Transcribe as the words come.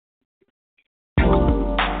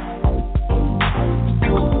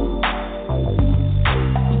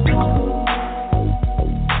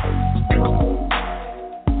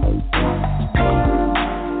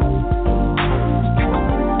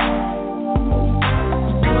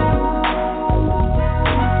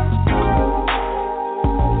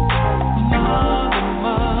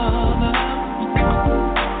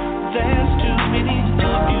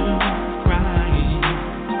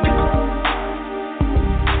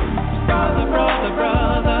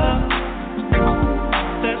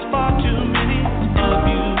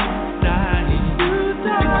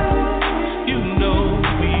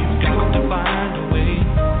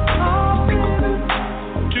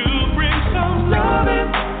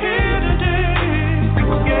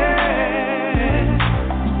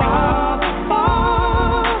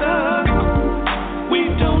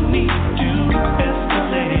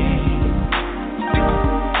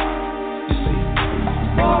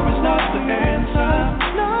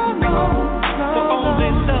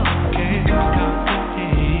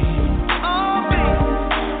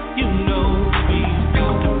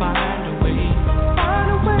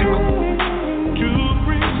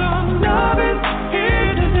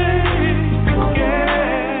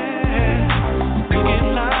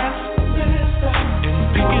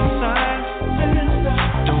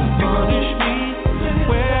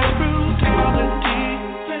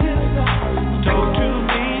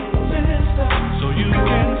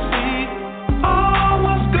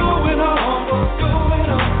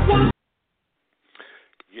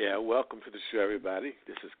welcome to the show, everybody.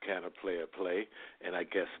 This is Can a Player Play? And I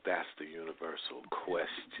guess that's the universal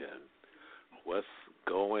question. What's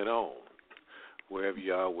going on? Wherever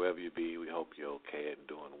you are, wherever you be, we hope you're okay and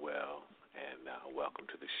doing well. And welcome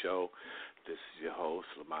to the show. This is your host,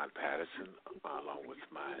 Lamont Patterson, along with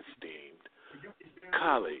my esteemed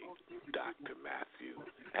colleague, Dr. Matthew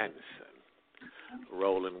Anderson.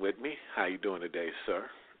 Rolling with me. How you doing today, sir?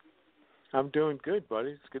 I'm doing good, buddy.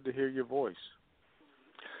 It's good to hear your voice.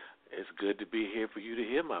 It's good to be here for you to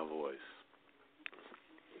hear my voice.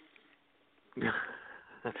 You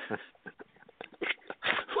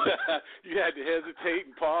had to hesitate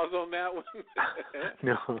and pause on that one?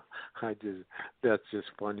 No, that's just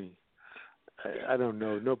funny. I don't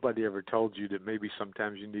know. Nobody ever told you that maybe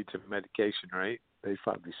sometimes you need some medication, right? They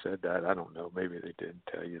probably said that. I don't know. Maybe they didn't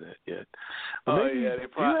tell you that yet. Well, yeah, they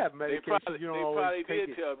probably, you have medication. They don't probably take did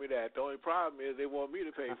it. tell me that. The only problem is they want me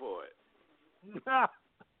to pay for it.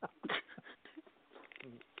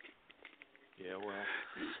 Yeah, well,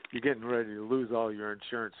 you're getting ready to lose all your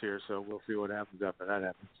insurance here, so we'll see what happens after that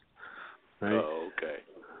happens. Right? Oh, okay.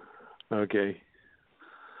 Okay.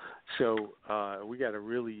 So we got a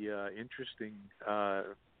really interesting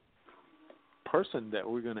person that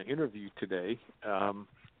we're going to interview today.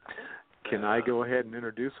 Can I go ahead and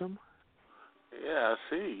introduce him? Yeah, I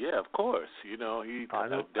see. Yeah, of course. You know, he's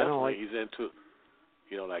into.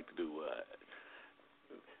 You don't like to do what?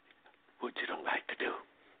 What you don't like to do?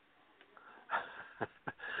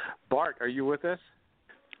 Bart, are you with us?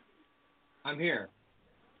 I'm here.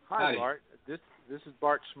 Hi, Howdy. Bart. This is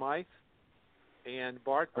Bart Smythe. And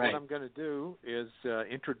Bart, right. What I'm going to do is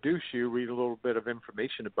introduce you, read a little bit of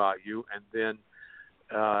information about you, and then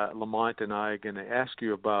Lamont and I are going to ask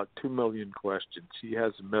you about 2 million questions. He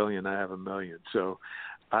has 1 million, I have 1 million. So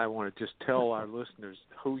I want to just tell our listeners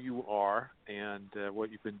who you are and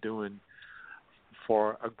what you've been doing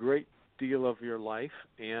for a great deal of your life,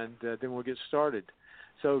 and then we'll get started.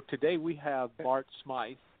 So today we have Bart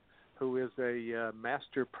Smythe, who is a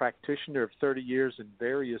master practitioner of 30 years in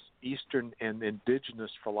various Eastern and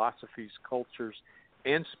indigenous philosophies, cultures,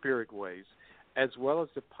 and spirit ways, as well as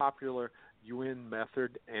the popular Yuen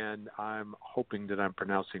method, and I'm hoping that I'm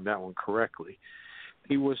pronouncing that one correctly.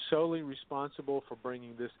 He was solely responsible for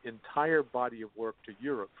bringing this entire body of work to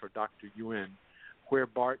Europe for Dr. Yuen, where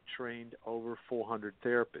Bart trained over 400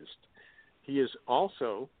 therapists. He is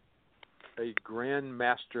also a Grand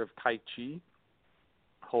Master of Tai Chi,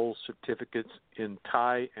 holds certificates in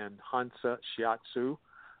Thai and Hansa Shiatsu,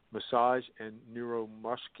 massage, and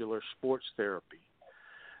neuromuscular sports therapy.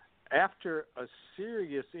 After a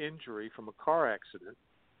serious injury from a car accident,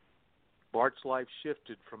 Bart's life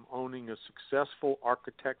shifted from owning a successful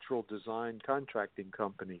architectural design contracting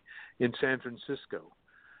company in San Francisco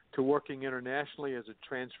to working internationally as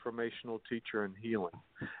a transformational teacher in healing.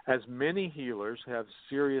 As many healers have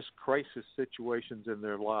serious crisis situations in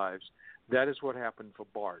their lives, that is what happened for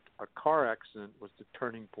Bart. A car accident was the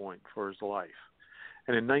turning point for his life.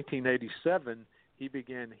 And in 1987, he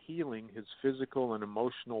began healing his physical and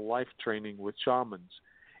emotional life training with shamans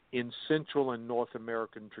in Central and North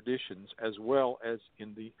American traditions, as well as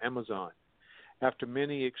in the Amazon. After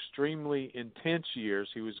many extremely intense years,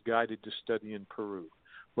 he was guided to study in Peru,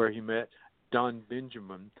 where he met Don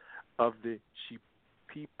Benjamin of the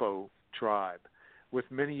Shipibo tribe. With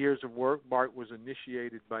many years of work, Bart was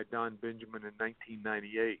initiated by Don Benjamin in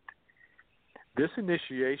 1998. This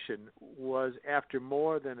initiation was after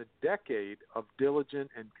more than a decade of diligent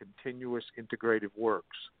and continuous integrative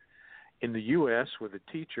works. In the U.S., with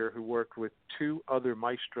a teacher who worked with 2 other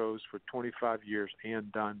maestros for 25 years and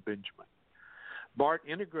Don Benjamin. Bart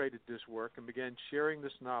integrated this work and began sharing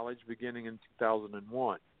this knowledge beginning in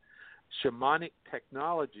 2001. Shamanic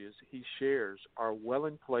technologies he shares are well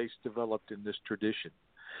in place developed in this tradition,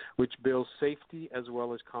 which builds safety as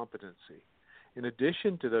well as competency. In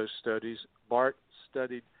addition to those studies, Bart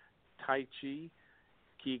studied Tai Chi,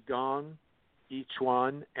 Qigong, I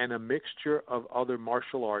Chuan, and a mixture of other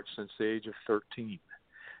martial arts since the age of 13.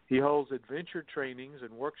 He holds adventure trainings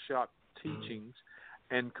and workshop teachings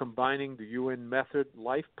and combining the Yuen Method,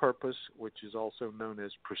 Life Purpose, which is also known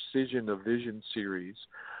as Precision of Vision series,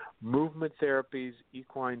 movement therapies,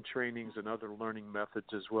 equine trainings, and other learning methods,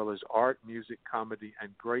 as well as art, music, comedy,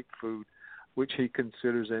 and great food, which he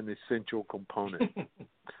considers an essential component.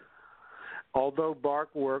 Although Bart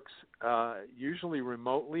works usually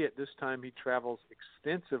remotely, at this time he travels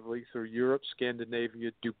extensively through Europe,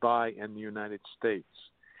 Scandinavia, Dubai, and the United States.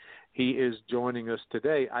 He is joining us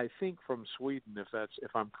today, I think, from Sweden,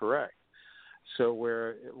 if I'm correct. So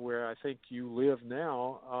where I think you live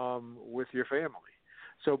now with your family.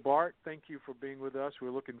 So Bart, thank you for being with us.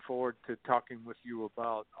 We're looking forward to talking with you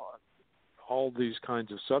about all these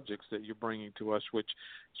kinds of subjects that you're bringing to us, which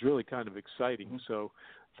is really kind of exciting. Mm-hmm. So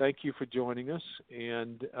thank you for joining us,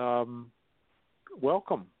 and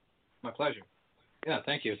welcome. My pleasure. Yeah,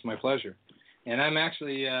 thank you. It's my pleasure. And I'm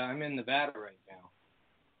actually I'm in Nevada right now.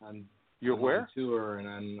 You're I'm where? on tour, and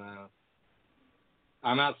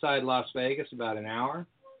I'm outside Las Vegas, about an hour.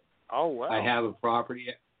 Oh, wow. I have a property.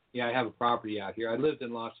 Yeah, I have a property out here. I lived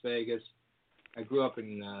in Las Vegas. I grew up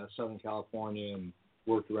in Southern California and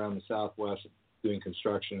worked around the Southwest doing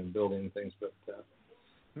construction and building things. But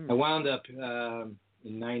I wound up in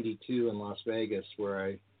 '92 in Las Vegas,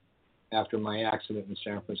 where after my accident in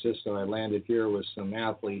San Francisco, I landed here with some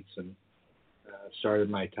athletes and started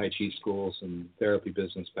my Tai Chi schools and therapy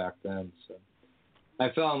business back then. So I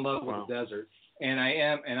fell in love with the desert, and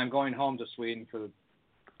I'm going home to Sweden for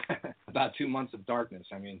about 2 months of darkness.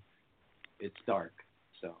 I mean, it's dark,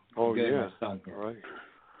 so I'm getting my sun here. Right.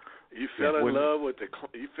 You fell in love with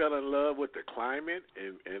the climate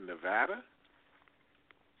in Nevada?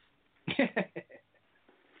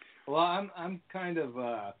 Well, I'm kind of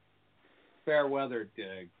a fair weathered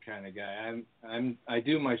kind of guy. I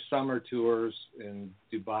do my summer tours in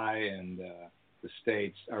Dubai and the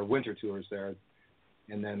States, or winter tours there,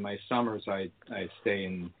 and then my summers I stay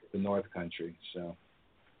in the North Country. So.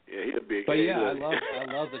 Yeah, he's a big. But yeah, I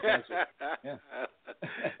love the desert. Yeah.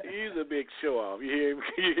 He's a big show off. You hear him?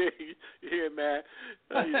 You hear him, Matt?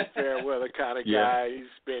 He's a fair weather kind of guy. He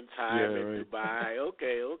spent time in Dubai.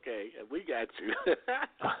 Okay, we got you.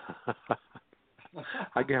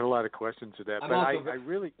 I get a lot of questions to that, but I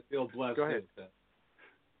really feel blessed. Go ahead.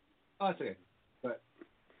 Oh, it's okay. But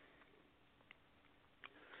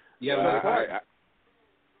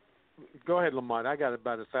go ahead, Lamont. I got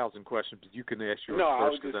about 1,000 questions, but you can ask yours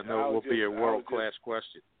first, because I know it will be a world-class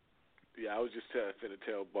question. Yeah, I was just finna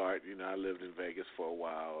tell Bart, I lived in Vegas for a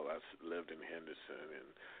while. I lived in Henderson and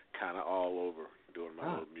kind of all over doing my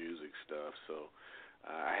little music stuff. So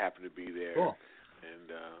I happened to be there. Cool.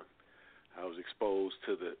 And I was exposed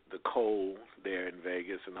to the cold there in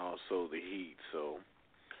Vegas and also the heat. So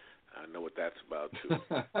I know what that's about, too.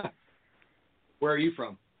 Where are you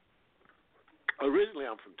from? Originally,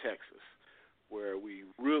 I'm from Texas, where we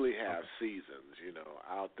really have seasons.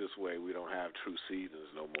 Out this way, we don't have true seasons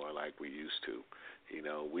no more like we used to.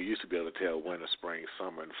 We used to be able to tell winter, spring,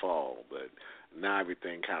 summer, and fall, but now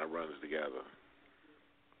everything kind of runs together.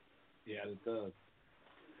 Yeah, it does.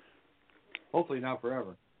 Hopefully not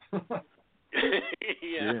forever.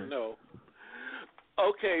 Yeah, no.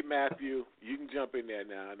 Okay, Matthew, you can jump in there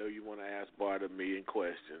now. I know you want to ask Bart a million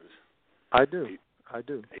questions. I do.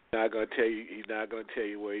 He's not going to tell you. He's not going to tell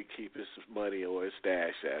you where he keeps his money or his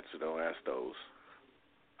stash at. So don't ask those.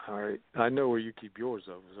 All right. I know where you keep yours,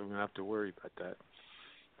 though, so I'm going to have to worry about that.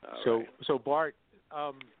 So Bart,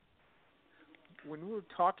 when we were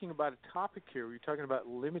talking about a topic here, we were talking about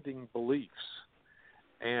limiting beliefs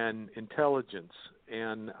and intelligence,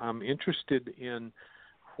 and I'm interested in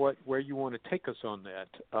where you want to take us on that.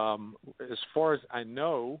 As far as I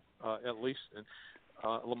know, at least.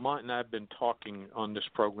 Lamont and I have been talking on this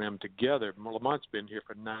program together. Lamont's been here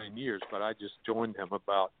for 9 years, but I just joined him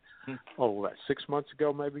about 6 months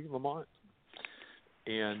ago, maybe, Lamont.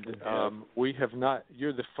 And we have not.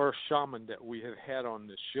 You're the first shaman that we have had on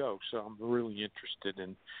this show, so I'm really interested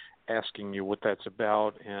in asking you what that's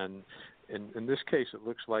about. And in this case, it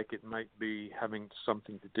looks like it might be having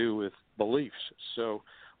something to do with beliefs. So,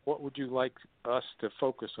 what would you like us to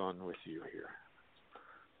focus on with you here?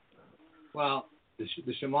 Well,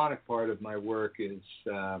 the shamanic part of my work is,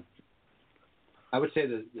 I would say,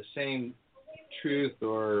 the same truth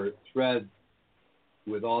or thread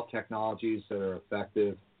with all technologies that are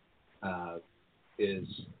effective is,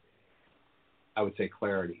 I would say,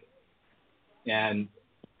 clarity. And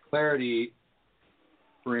clarity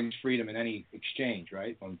brings freedom in any exchange,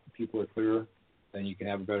 right? When people are clear, then you can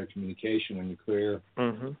have a better communication. When you're clear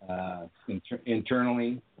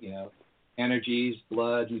internally, energies,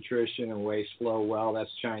 blood, nutrition, and waste flow well. That's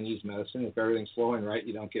Chinese medicine. If everything's flowing right,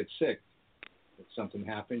 you don't get sick. If something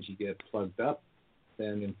happens, you get plugged up,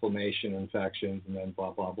 then inflammation, infections, and then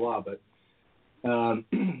blah, blah, blah. But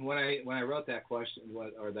when I wrote that question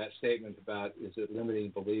or that statement about is it limiting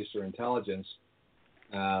beliefs or intelligence,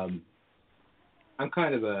 I'm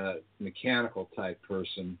kind of a mechanical type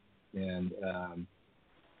person and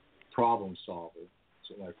problem solver.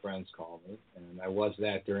 What my friends call me, and I was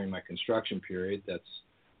that during my construction period. That's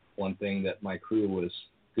one thing that my crew was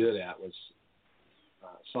good at, was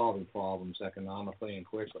solving problems economically and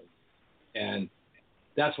quickly. And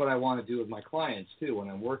that's what I want to do with my clients too when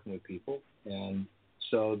I'm working with people. And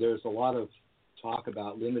so there's a lot of talk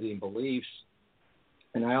about limiting beliefs,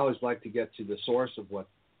 and I always like to get to the source of what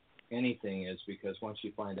anything is, because once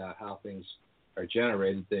you find out how things are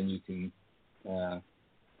generated, then you can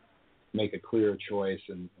make a clear choice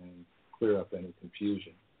and clear up any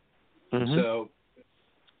confusion. Mm-hmm. So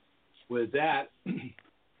with that,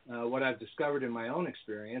 what I've discovered in my own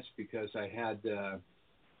experience, because I had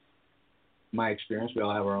my experience, we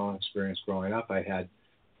all have our own experience growing up. I had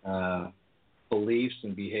beliefs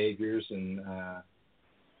and behaviors and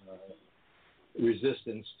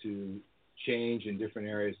resistance to change in different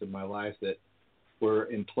areas of my life that were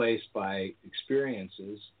in place by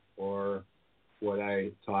experiences, or what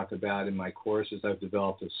I talk about in my courses. I've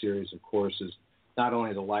developed a series of courses, not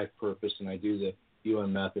only the life purpose, and I do the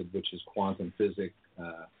UN method, which is quantum physics,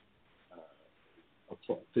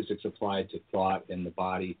 physics applied to thought and the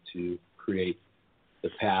body to create the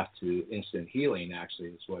path to instant healing. Actually,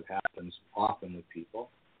 is what happens often with people.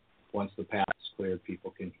 Once the path is clear,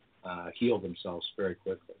 people can heal themselves very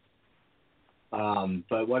quickly.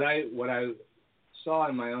 But what I saw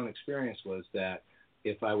in my own experience was that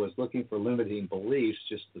if I was looking for limiting beliefs,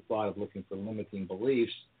 just the thought of looking for limiting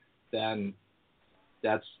beliefs, then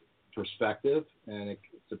that's perspective and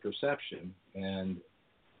it's a perception. And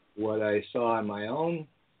what I saw in my own,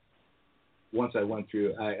 once I went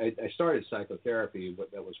through, I started psychotherapy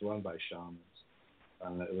that was run by shamans.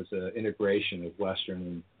 It was an integration of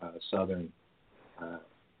Western and Southern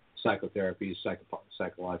psychotherapy,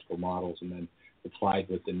 psychological models, and then applied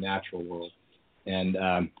with the natural world. And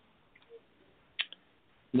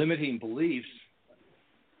limiting beliefs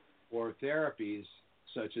or therapies,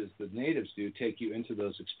 such as the natives do, take you into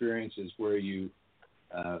those experiences where you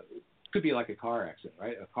could be like a car accident,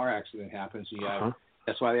 right? A car accident happens, and you have,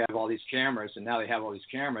 that's why they have all these cameras, and now they have all these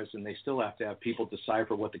cameras, and they still have to have people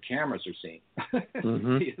decipher what the cameras are seeing.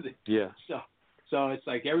 Mm-hmm. Yeah. So it's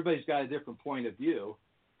like everybody's got a different point of view,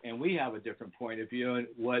 and we have a different point of view. And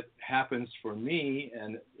what happens for me,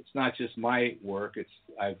 and it's not just my work,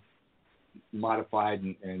 I've modified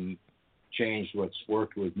and changed what's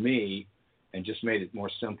worked with me and just made it more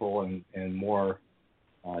simple and more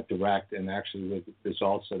direct, and actually with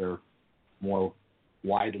results that are more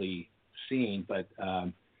widely seen. But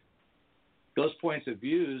those points of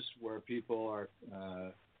views where people are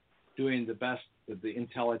doing the best with the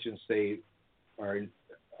intelligence they are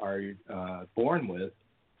born with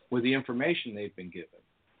the information they've been given,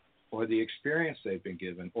 or the experience they've been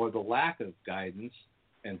given, or the lack of guidance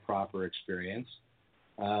and proper experience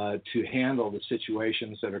to handle the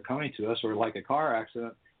situations that are coming to us, or like a car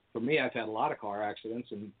accident. For me, I've had a lot of car accidents,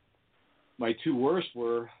 and my two worst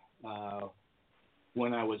were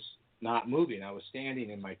when I was not moving. I was standing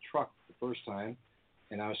in my truck the first time,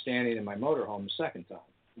 and I was standing in my motorhome the second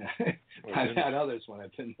time. I've had others when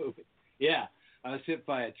I've been moving. Yeah, I was hit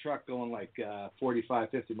by a truck going like 45,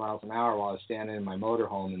 50 miles an hour while I was standing in my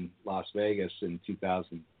motorhome in Las Vegas in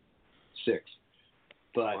 2006.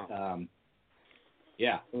 But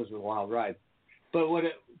yeah, it was a wild ride.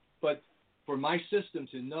 But for my system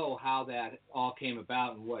to know how that all came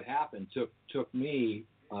about and what happened took me.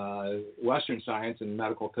 Western science and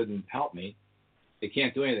medical couldn't help me. They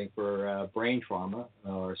can't do anything for brain trauma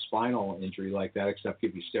or spinal injury like that, except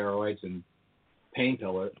give you steroids and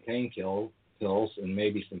painkills and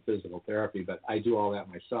maybe some physical therapy. But I do all that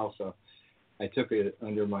myself, so I took it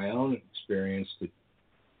under my own experience to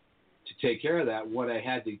take care of that. What I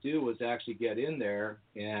had to do was actually get in there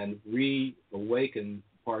and reawaken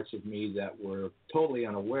parts of me that were totally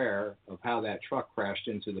unaware of how that truck crashed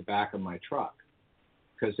into the back of my truck,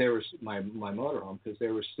 because they were my motorhome, because they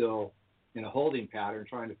were still in a holding pattern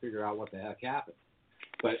trying to figure out what the heck happened.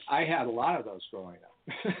 But I had a lot of those growing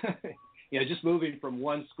up. Just moving from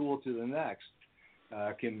one school to the next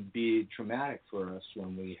can be traumatic for us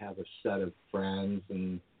when we have a set of friends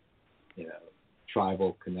and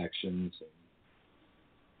tribal connections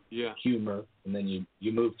and humor, and then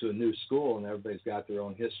you move to a new school and everybody's got their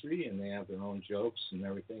own history and they have their own jokes and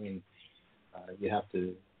everything, and you have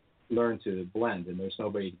to learn to blend, and there's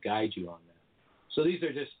nobody to guide you on that. So these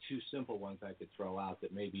are just two simple ones I could throw out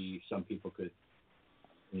that maybe some people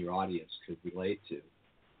in your audience could relate to.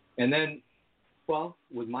 And then, well,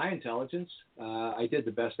 with my intelligence, I did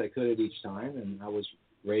the best I could at each time, and I was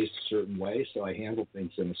raised a certain way, so I handled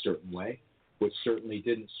things in a certain way, which certainly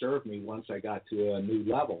didn't serve me once I got to a new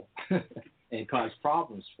level and caused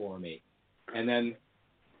problems for me. And then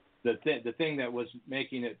the thing that was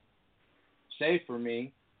making it safe for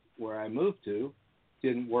me, where I moved to,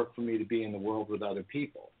 didn't work for me to be in the world with other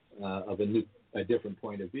people of a different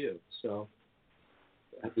point of view. So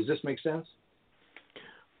does this make sense?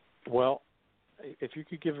 Well, if you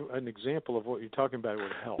could give an example of what you're talking about, it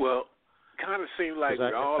would help. Well, kind of seemed like we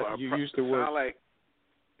all are. You used the word.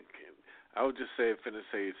 I would just finna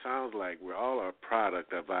say, it sounds like we're all a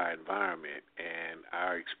product of our environment, and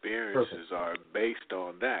our experiences Perfect. are based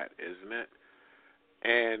on that, isn't it?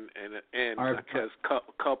 And Our, because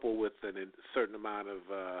coupled with a certain amount of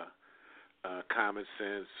common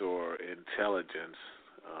sense or intelligence,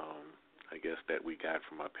 I guess that we got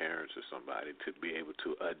from our parents or somebody to be able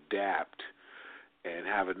to adapt and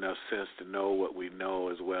have enough sense to know what we know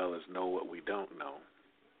as well as know what we don't know.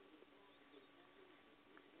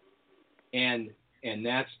 and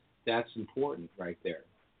that's important right there.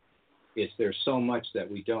 There's so much that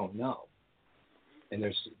we don't know, and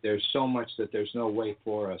there's so much that there's no way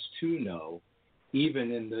for us to know,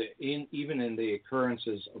 even in the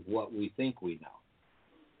occurrences of what we think we know,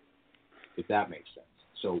 if that makes sense.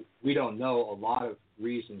 So we don't know a lot of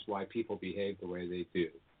reasons why people behave the way they do.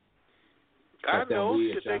 I But then know, we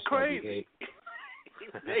because they adjust our crazy. behavior.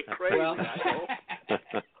 They crazy. Well, I know.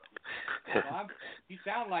 Well, you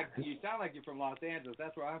sound like you're from Los Angeles.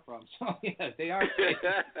 That's where I'm from. So yeah, they are crazy.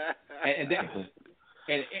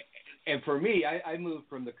 and for me, I moved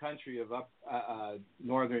from the country of up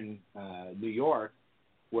northern New York,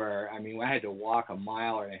 where I had to walk a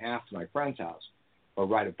mile and a half to my friend's house, or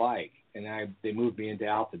ride a bike, and they moved me into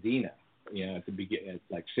Altadena, at the beginning, at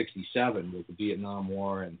like '67, with the Vietnam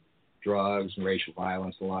War and drugs and racial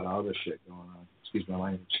violence, a lot of other shit going on. Excuse my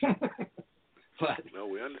language. But no,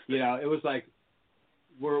 we understand. it was like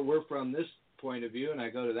we're from this point of view, and I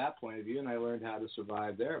go to that point of view, and I learned how to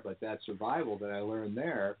survive there. But that survival that I learned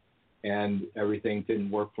there, and everything didn't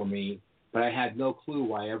work for me. But I had no clue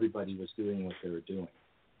why everybody was doing what they were doing.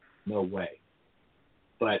 No way.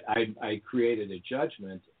 But I created a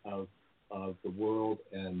judgment of the world,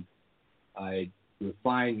 and I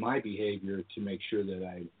refined my behavior to make sure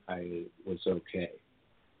that I was okay.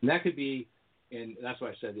 And that could be, and that's why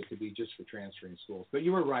I said it could be just for transferring schools. But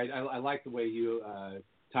you were right. I like the way you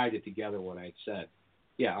tied it together, what I said.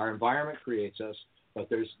 Yeah, our environment creates us, but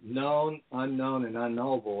there's known, unknown, and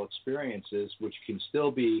unknowable experiences, which can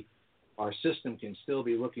still be, our system can still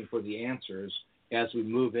be looking for the answers as we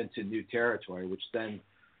move into new territory, which then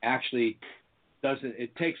actually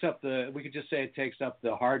it takes up we could just say it takes up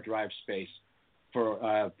the hard drive space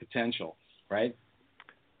for potential, right?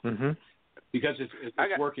 Mm-hmm. Because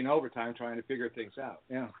it's working overtime trying to figure things out.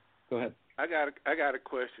 Yeah, go ahead. I got a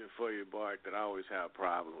question for you, Bart, that I always have a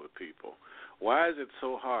problem with people. Why is it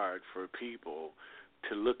so hard for people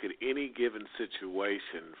to look at any given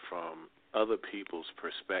situation from other people's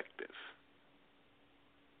perspective?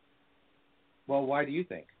 Well, why do you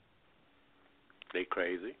think? They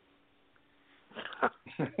crazy.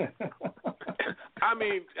 I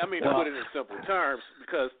mean, to put it in simple terms,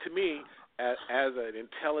 because to me, as an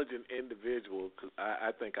intelligent individual,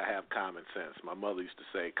 I think I have common sense. My mother used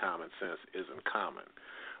to say common sense isn't common.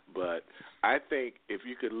 But I think if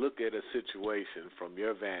you could look at a situation from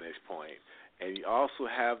your vantage point, and you also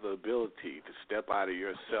have the ability to step out of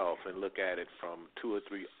yourself and look at it from two or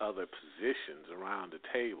three other positions around the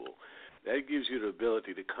table, that gives you the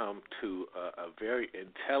ability to come to a very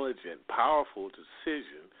intelligent, powerful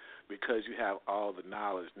decision, because you have all the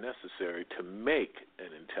knowledge necessary to make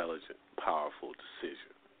an intelligent, powerful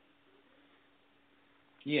decision.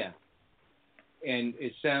 Yeah. And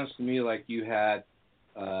it sounds to me like you had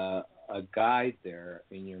a guide there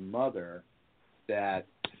in your mother that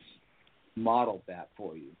modeled that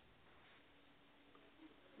for you.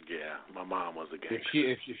 Yeah, my mom was a gangster.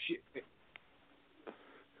 If she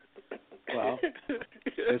well,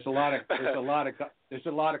 there's a lot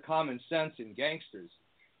of common sense in gangsters,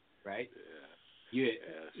 right?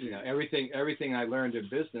 Yeah. Everything I learned in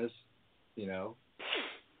business,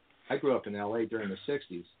 I grew up in L.A. during the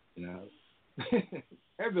 '60s.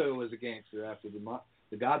 Everybody was a gangster after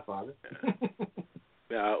the Godfather.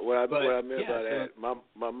 Now, what I meant by that,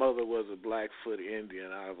 my mother was a Blackfoot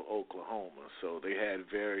Indian out of Oklahoma, so they had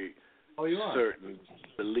very certain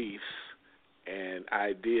beliefs and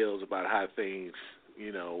ideals about how things,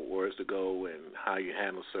 were to go and how you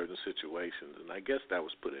handle certain situations, and I guess that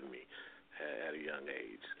was put in me at a young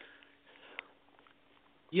age.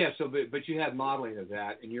 Yeah, but you had modeling of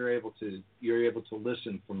that, and you're able to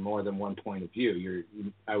listen from more than one point of view.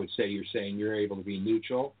 I would say you're saying you're able to be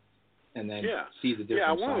neutral, and then see the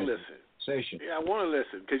different sides. Yeah, I want to listen. Yeah, I want to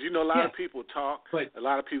listen, because a lot of people talk. But a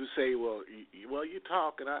lot of people say, "Well, you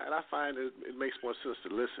talk," and I find it makes more sense to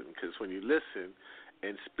listen, because when you listen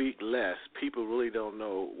and speak less, people really don't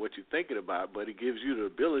know what you're thinking about, but it gives you the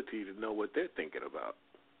ability to know what they're thinking about.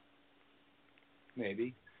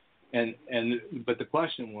 Maybe. But the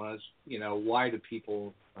question was, why do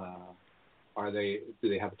people do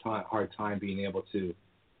they have a hard time being able to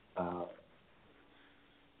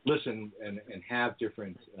listen and have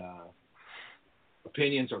different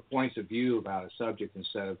opinions or points of view about a subject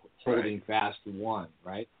instead of holding fast to one,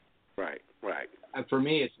 right? Right. For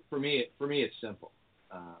me, it's simple.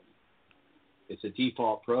 It's a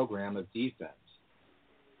default program of defense,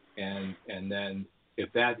 and then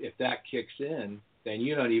if that kicks in, then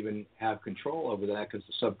you don't even have control over that because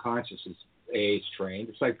the subconscious is trained.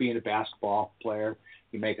 It's like being a basketball player.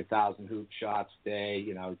 You make 1,000 hoop shots a day,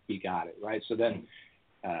 you got it, right? So then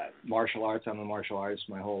martial arts, I'm a martial artist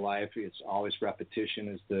my whole life. It's always repetition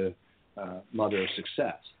is the mother of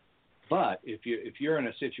success. But if you're in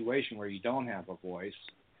a situation where you don't have a voice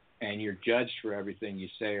and you're judged for everything you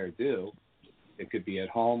say or do, it could be at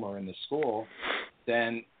home or in the school,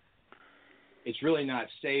 then it's really not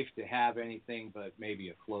safe to have anything but maybe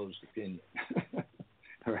a closed opinion,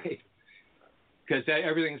 right? Because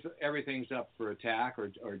everything's up for attack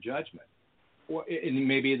or judgment, and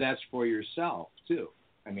maybe that's for yourself too.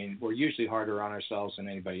 I mean, we're usually harder on ourselves than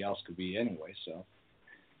anybody else could be anyway. So,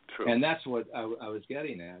 True. And that's what I was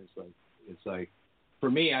getting at. It's like,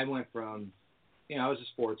 for me, I went from, I was a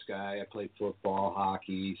sports guy. I played football,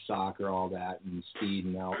 hockey, soccer, all that, and skied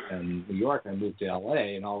in New York. I moved to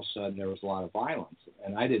L.A., and all of a sudden there was a lot of violence,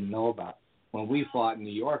 and I didn't know about it. When we fought in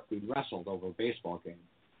New York, we wrestled over a baseball game.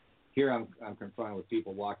 Here I'm confronted with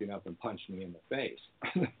people walking up and punching me in the face,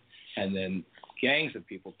 and then gangs of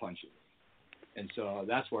people punching me. And so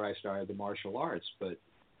that's where I started the martial arts. But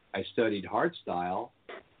I studied hardstyle,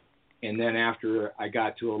 and then after I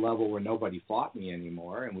got to a level where nobody fought me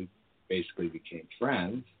anymore, and we basically became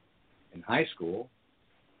friends in high school.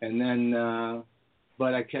 And then,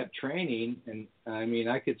 but I kept training, and I mean,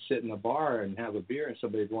 I could sit in a bar and have a beer and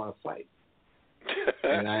somebody would want to fight.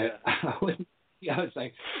 And I was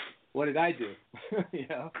like, what did I do?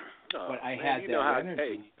 No, but I man, had that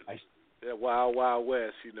energy. That Wild Wild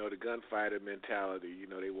West, the gunfighter mentality,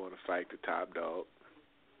 they want to fight the top dog.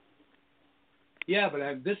 Yeah, but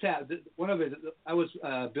I was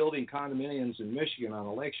building condominiums in Michigan on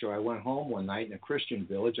the lakeshore. I went home one night in a Christian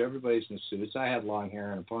village. Everybody's in suits. I had long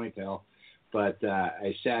hair and a ponytail, but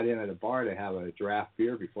I sat in at a bar to have a draft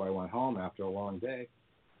beer before I went home after a long day,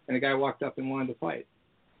 and a guy walked up and wanted to fight.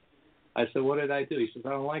 I said, "What did I do?" He says, "I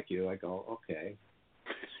don't like you." I go, "Okay."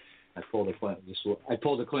 I pulled a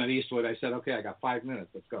Clint Eastwood. I said, "Okay, I got 5 minutes.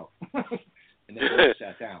 Let's go." And then we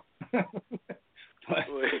sat down.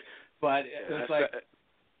 But it was like,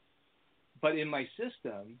 but in my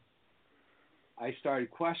system, I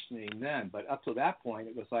started questioning then. But up to that point,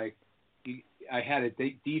 it was like I had a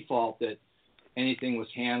default that anything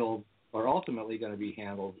was handled or ultimately going to be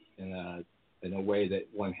handled in a way that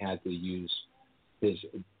one had to use his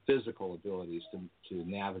physical abilities to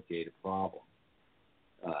navigate a problem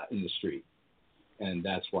in the street, and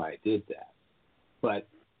that's why I did that. But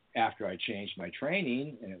after I changed my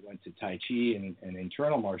training and it went to Tai Chi and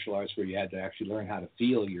internal martial arts, where you had to actually learn how to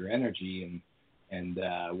feel your energy and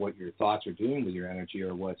what your thoughts are doing with your energy,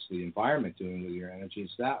 or what's the environment doing with your energies,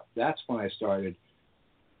 that's when I started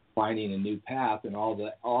finding a new path, and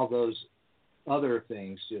all those other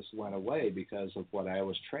things just went away because of what I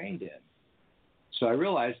was trained in. So I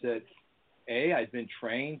realized that I'd been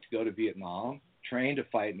trained to go to Vietnam, trained to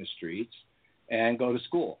fight in the streets, and go to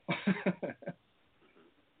school.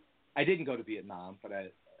 I didn't go to Vietnam, but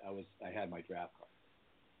I had my draft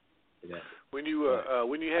card. When you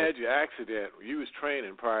had your accident, you was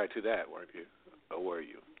training prior to that, weren't you? Or were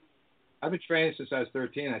you? I've been training since I was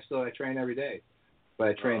 13. I train every day, but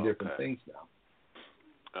I train different things now.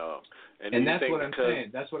 Oh, and that's what I'm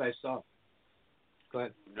saying. That's what I saw. Go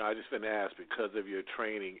ahead. No, I just been asked, because of your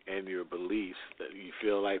training and your beliefs, that you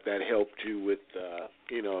feel like that helped you with,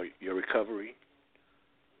 your recovery.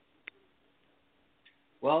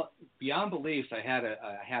 Well, beyond beliefs, I had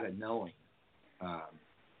a knowing.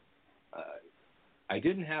 I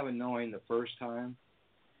didn't have a knowing the first time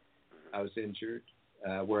I was injured,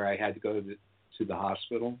 where I had to go to the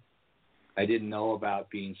hospital. I didn't know about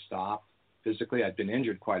being stopped physically. I'd been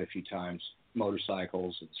injured quite a few times,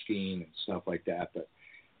 motorcycles and skiing and stuff like that. But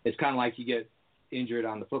it's kind of like you get injured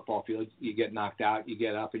on the football field. You get knocked out, you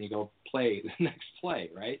get up, and you go play the next play,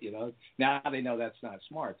 right? Now they know that's not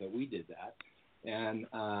smart, but we did that. And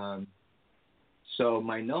so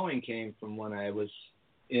my knowing came from when I was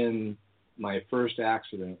in my first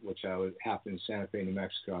accident, which happened in Santa Fe, New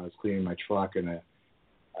Mexico. I was cleaning my truck, and a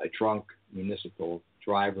drunk municipal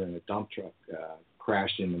driver in a dump truck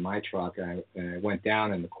crashed into my truck, and I went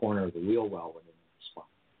down in the corner of the wheel well within the spine.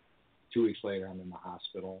 2 weeks later, I'm in the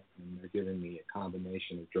hospital, and they're giving me a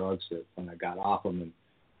combination of drugs that when I got off them and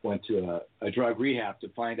went to a drug rehab to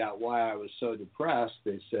find out why I was so depressed,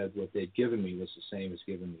 they said what they'd given me was the same as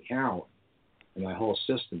giving me heroin, and my whole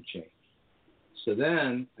system changed. So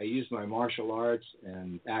then I used my martial arts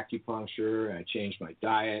and acupuncture, and I changed my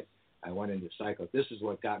diet. I went into This is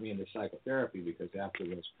what got me into psychotherapy, because after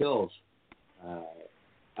those pills,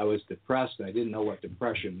 I was depressed and I didn't know what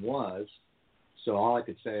depression was. So all I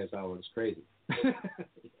could say is I was crazy.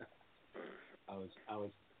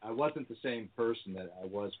 I wasn't the same person that I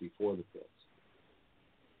was before the pills.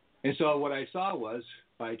 And so what I saw was,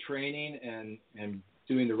 by training and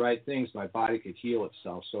doing the right things, my body could heal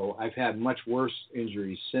itself. So I've had much worse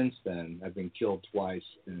injuries since then. I've been killed twice,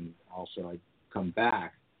 and also I've come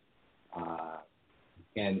back.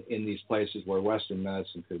 And in these places where Western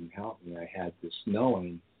medicine couldn't help me, I had this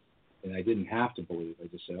knowing, and I didn't have to believe. I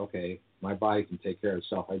just said, okay, my body can take care of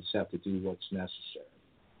itself. I just have to do what's necessary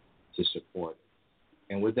to support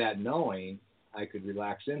it. And with that knowing, I could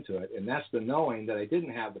relax into it. And that's the knowing that I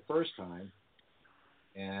didn't have the first time.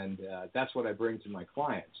 And that's what I bring to my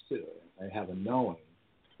clients, too. I have a knowing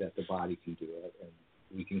that the body can do it, and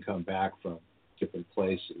we can come back from different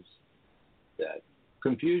places. That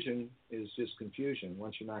confusion is just confusion.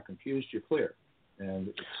 Once you're not confused, you're clear. And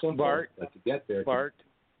it's simple, Bart, but to get there... Bart?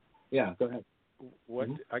 Yeah, go ahead. What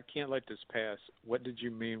I can't let this pass. What did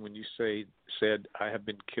you mean when you said I have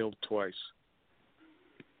been killed twice?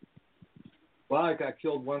 Well, I got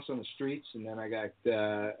killed once on the streets, and then I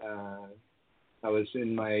was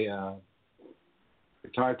in my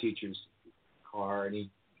guitar teacher's car, and he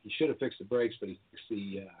should have fixed the brakes, but he fixed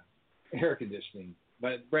the air conditioning.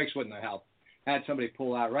 But brakes wouldn't have helped. I had somebody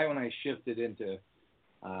pull out right when I shifted into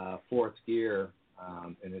fourth gear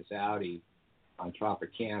in his Audi on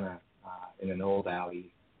Tropicana, in an old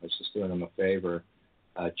Audi. I was just doing him a favor.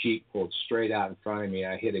 Jeep pulled straight out in front of me.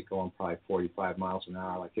 I hit it going probably 45 miles an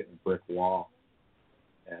hour, like hitting a brick wall.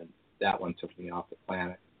 And that one took me off the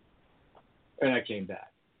planet. And I came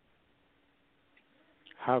back.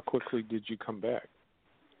 How quickly did you come back?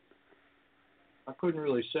 I couldn't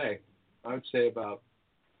really say. I would say about,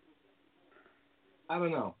 I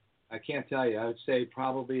don't know. I can't tell you. I would say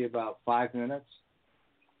probably about 5 minutes.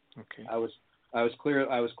 Okay. I was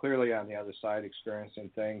clearly on the other side, experiencing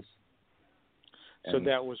things. So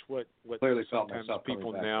that was what clearly sometimes felt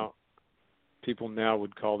people now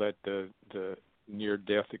would call that the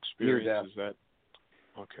near-death experience. Near-death. Is that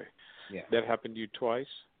okay? Yeah. That happened to you twice?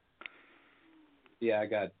 Yeah,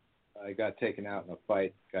 I got taken out in a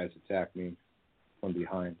fight. Guys attacked me from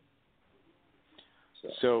behind.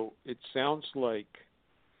 So it sounds like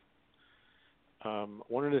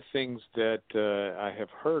one of the things that I have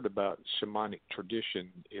heard about shamanic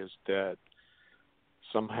tradition is that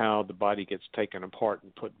somehow the body gets taken apart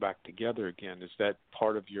and put back together again. Is that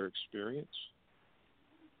part of your experience?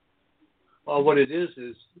 Well, what it is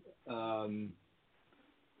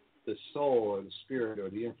the soul or the spirit or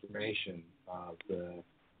the information of the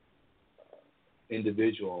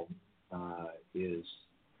individual is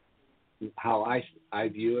how I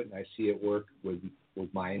view it, and I see it work with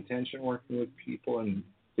my intention working with people in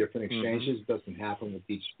different exchanges. It doesn't happen with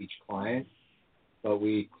each client, but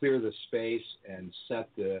we clear the space and set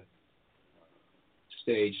the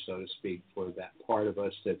stage, so to speak, for that part of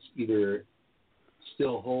us that's either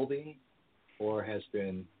still holding or has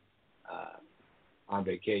been on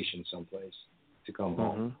vacation someplace to come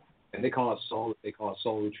home. And they call it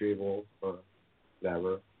soul retrieval or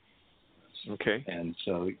whatever. Okay. And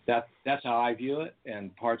so that's how I view it.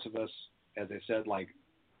 And parts of us, as I said, like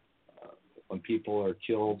when people are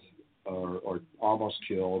killed or almost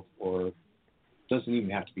killed, or it doesn't even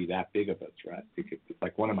have to be that big of a threat.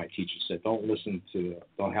 Like one of my teachers said,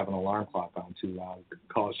 don't have an alarm clock on too loud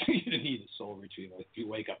because you need a soul retrieval. If you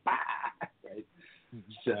wake up, right?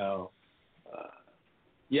 So,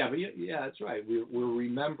 that's right. We're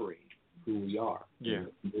remembering who we are. Yeah.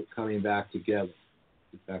 We're coming back together.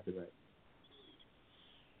 Exactly right.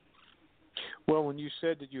 Well, when you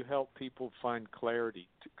said that you help people find clarity,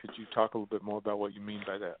 could you talk a little bit more about what you mean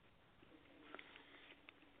by that?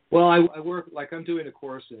 Well, I work, like I'm doing a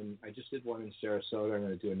course, and I just did one in Sarasota. I'm going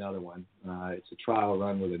to do another one. It's a trial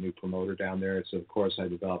run with a new promoter down there. It's a course I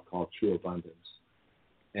developed called True Abundance.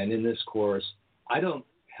 And in this course, I don't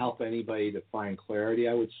help anybody to find clarity,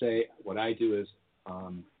 I would say. What I do is,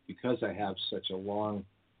 because I have such a long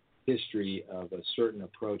history of a certain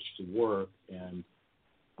approach to work, and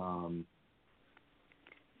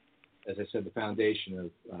as I said, the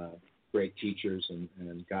foundation of great teachers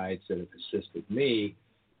and guides that have assisted me,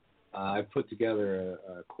 I've put together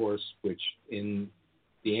a course which, in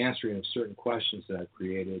the answering of certain questions that I've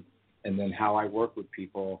created, and then how I work with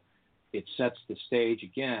people, it sets the stage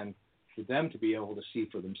again for them to be able to see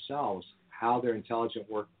for themselves how their intelligence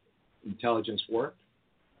worked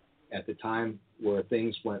at the time where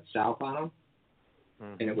things went south on them,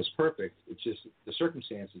 and it was perfect. It's just the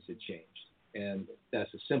circumstances had changed, and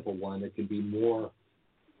that's a simple one. There can be more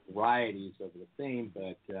varieties of the theme,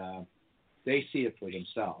 but they see it for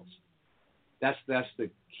themselves. That's the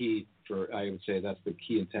key I would say that's the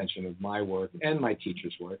key intention of my work and my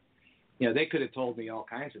teachers' work. You know, they could have told me all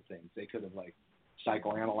kinds of things. They could have like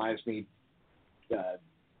psychoanalyzed me,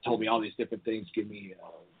 told me all these different things, give me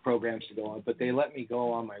programs to go on, but they let me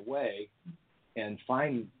go on my way and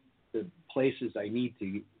find the places I need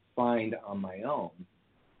to find on my own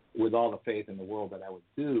with all the faith in the world that I would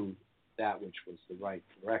do that which was the right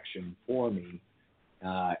direction for me.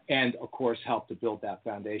 And, of course, help to build that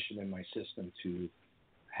foundation in my system to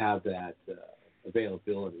have that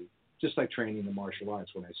availability. Just like training the martial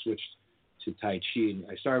arts when I switched to Tai Chi.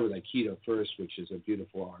 I started with Aikido first, which is a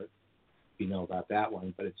beautiful art, if you know about that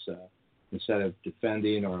one. But it's instead of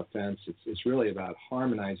defending or offense, it's really about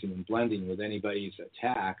harmonizing and blending with anybody's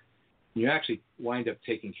attack. You actually wind up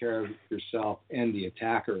taking care of yourself and the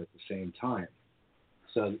attacker at the same time.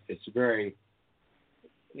 So it's very,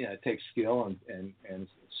 it takes skill and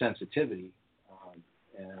sensitivity.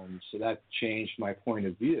 And so that changed my point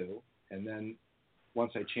of view. And then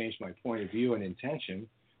once I changed my point of view and intention,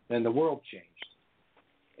 then the world changed.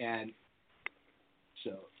 And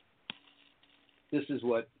so this is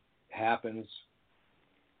what happens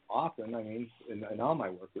often. I mean, in all my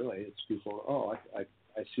work, really, it's people, I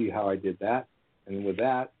see how I did that. And with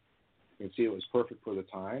that, you can see it was perfect for the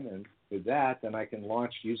time. And with that, then I can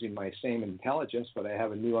launch using my same intelligence, but I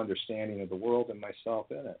have a new understanding of the world and myself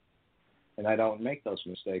in it. And I don't make those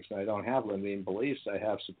mistakes, and I don't have limiting beliefs. I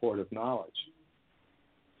have supportive knowledge.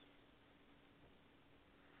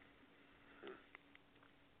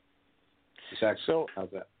 So, how's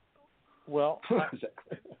that? Well,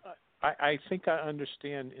 I think I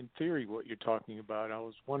understand in theory what you're talking about. I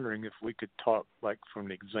was wondering if we could talk like from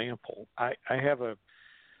an example. I have a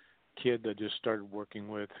kid that I just started working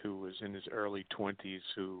with who was in his early 20s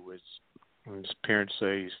who is, his parents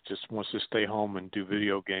say he just wants to stay home and do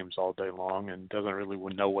video games all day long and doesn't really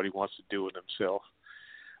know what he wants to do with himself.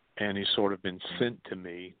 And he's sort of been sent to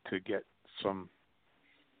me to get some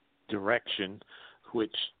direction,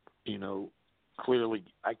 which, clearly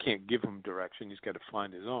I can't give him direction. He's got to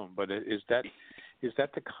find his own. But is that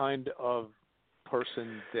the kind of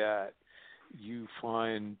person that you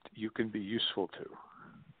find you can be useful to?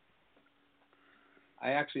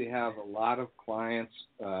 I actually have a lot of clients,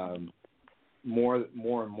 more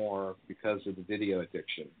and more because of the video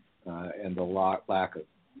addiction and the lack of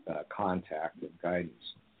contact and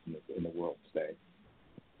guidance in the world today.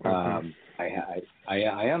 Mm-hmm.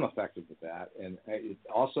 I am effective with that, and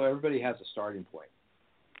also everybody has a starting point.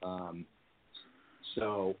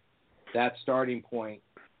 So that starting point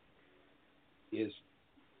is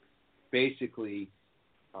basically,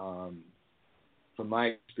 from my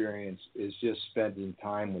experience, is just spending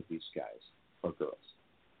time with these guys or girls.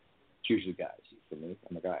 It's usually guys. For me,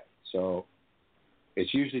 I'm a guy. So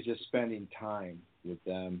it's usually just spending time with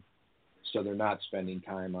them, so they're not spending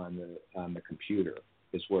time on the computer.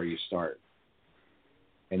 Is where you start.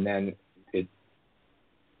 And then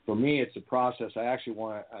for me, it's a process. I actually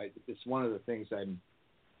it's one of the things I'm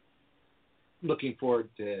looking forward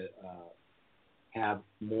to have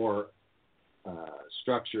more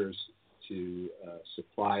structures to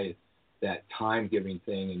supply that time-giving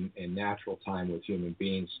thing and natural time with human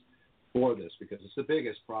beings for this, because it's the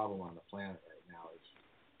biggest problem on the planet right now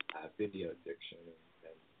is video addiction and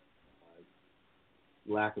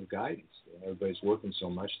lack of guidance. Everybody's working so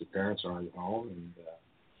much. The parents aren't at home,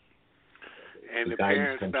 and the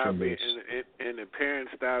parents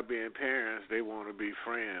stop being parents. They want to be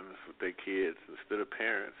friends with their kids instead of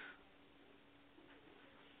parents.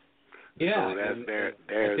 Yeah, so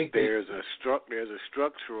there's a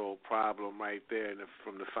structural problem right there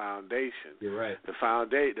from the foundation. You're right. The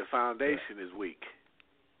foundation is weak.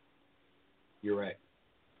 You're right.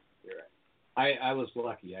 I was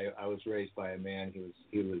lucky. I was raised by a man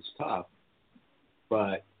he was tough,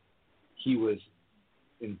 but he was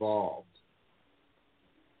involved,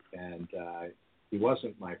 and he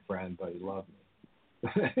wasn't my friend, but he loved me.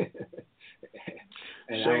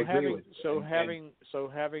 And I agree with you. So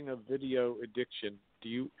having a video addiction, do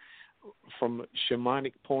you, from a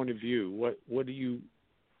shamanic point of view, what do you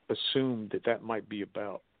assume that might be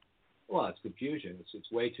about? Well, it's confusion.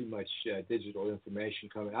 It's way too much digital information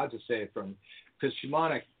coming. I'll just say it because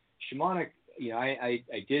shamanic.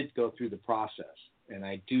 I did go through the process, and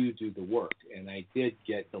I do the work, and I did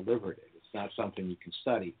get delivered it. It's not something you can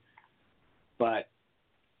study, but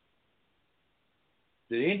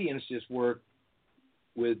the Indians just work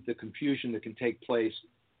with the confusion that can take place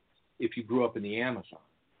if you grew up in the Amazon,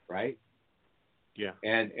 right? Yeah.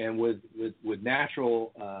 And with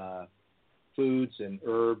natural foods and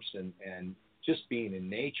herbs and just being in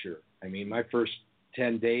nature. I mean, my first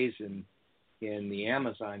 10 days in the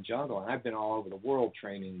Amazon jungle, and I've been all over the world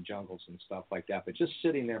training in jungles and stuff like that, but just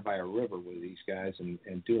sitting there by a river with these guys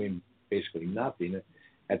and doing basically nothing.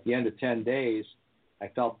 At the end of 10 days, I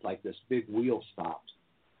felt like this big wheel stopped.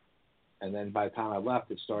 And then by the time I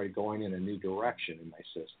left, it started going in a new direction in my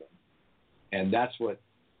system. And that's what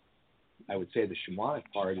I would say the shamanic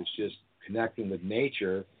part is, just connecting with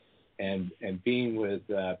nature, and being with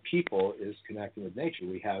people is connecting with nature.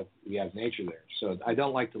 We have nature there. So I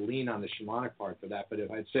don't like to lean on the shamanic part for that. But if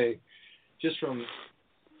I'd say, just from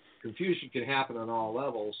confusion can happen on all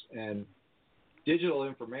levels, and digital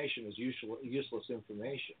information is useless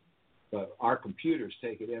information. But our computers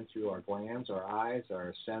take it in through our glands, our eyes,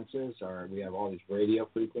 our senses. We have all these radio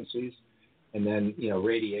frequencies, and then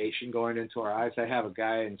radiation going into our eyes. I have a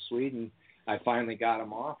guy in Sweden. I finally got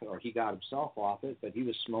him off, or he got himself off it, but he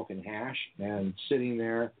was smoking hash and sitting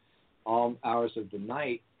there all hours of the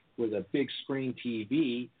night with a big screen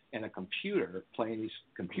TV and a computer playing these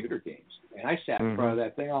computer games. And I sat in front of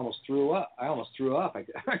that thing, I almost threw up. I was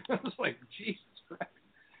like, Jesus Christ.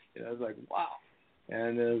 I was like, wow.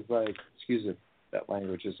 And it was like, excuse me, that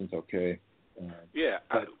language isn't okay. It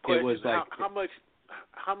was like,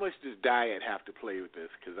 how much does diet have to play with this?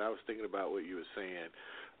 Because I was thinking about what you were saying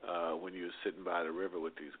when you were sitting by the river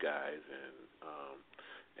with these guys,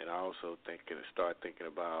 and I also start thinking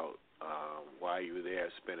about while you were there,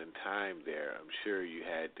 spending time there. I'm sure you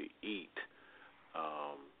had to eat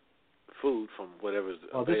food from whatever's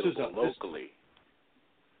available locally.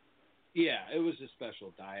 Yeah, it was a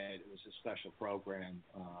special diet. It was a special program.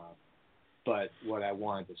 But what I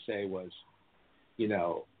wanted to say was,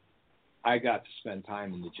 I got to spend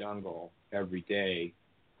time in the jungle every day,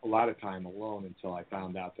 a lot of time alone, until I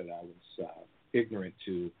found out that I was ignorant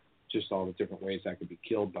to just all the different ways I could be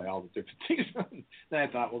killed by all the different things. Then I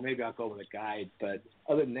thought, well, maybe I'll go with a guide. But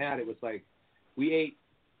other than that, it was like we ate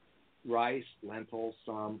rice, lentils,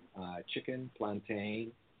 some chicken,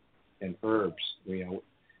 plantain, and herbs.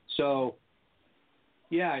 So,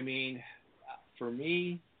 yeah, I mean, for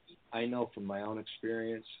me, I know from my own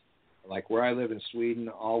experience, like where I live in Sweden,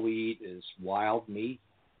 all we eat is wild meat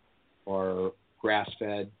or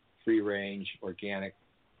grass-fed, free-range, organic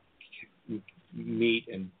meat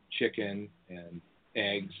and chicken and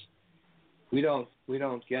eggs. We don't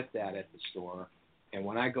get that at the store. And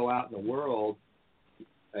when I go out in the world,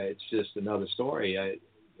 it's just another story.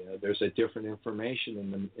 There's a different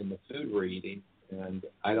information in the food we're eating. And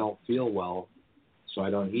I don't feel well, so I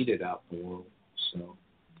don't eat it out in the world. So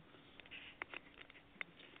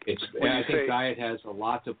I think diet has a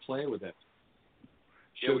lot to play with it.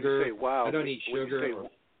 Sugar. When you say wild, I don't eat sugar.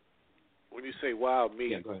 When you say wild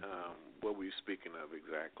meat, what were you speaking of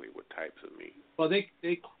exactly? What types of meat? Well,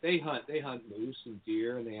 they hunt moose and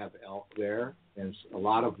deer, and they have elk there, and a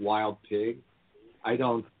lot of wild pig. I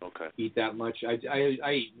don't eat that much.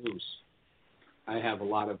 I eat moose. I have a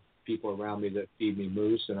lot of people around me that feed me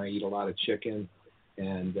moose, and I eat a lot of chicken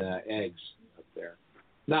and eggs up there.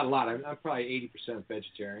 Not a lot. I'm probably 80%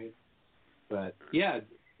 vegetarian. But, yeah,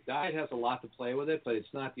 diet has a lot to play with it, but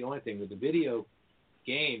it's not the only thing. With the video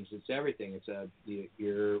games, it's everything.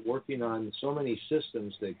 You're working on so many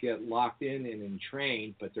systems that get locked in and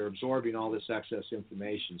entrained, but they're absorbing all this excess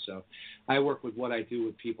information. So I work with what I do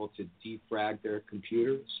with people to defrag their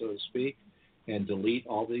computer, so to speak, and delete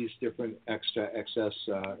all these different excess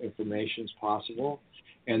informations possible.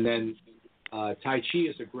 And then Tai Chi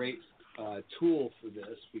is a great tool for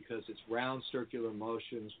this because it's round circular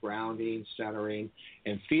motions, grounding, centering,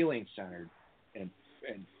 and feeling centered. And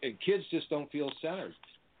kids just don't feel centered.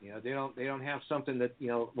 They don't have something that,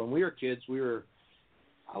 when we were kids,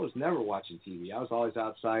 I was never watching TV. I was always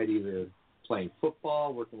outside either playing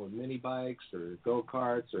football, working with mini bikes or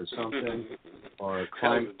go-karts or something, or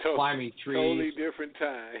climbing trees. Totally different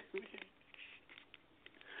time.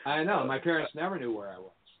 I know. My parents never knew where I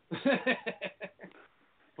was.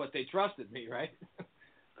 But they trusted me, right?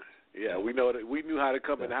 Yeah, we knew how to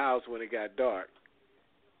come in the house when it got dark.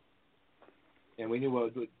 And we knew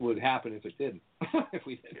what would happen if it didn't. If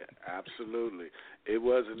we didn't. Yeah, absolutely. It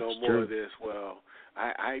wasn't no more of this. Well,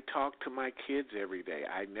 I talk to my kids every day.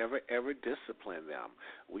 I never ever discipline them.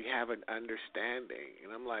 We have an understanding,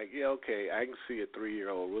 and I'm like, yeah, okay. I can see a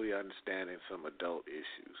 3-year-old really understanding some adult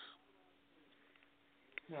issues.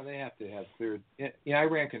 No, they have to have clear. I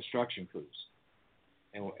ran construction crews,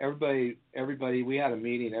 and everybody. We had a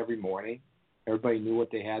meeting every morning. Everybody knew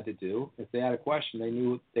what they had to do. If they had a question, they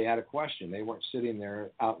knew they had a question. They weren't sitting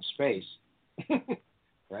there out in space,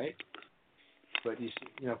 right? But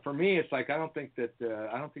for me, it's like I don't think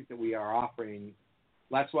that we are offering.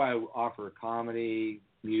 That's why I offer comedy,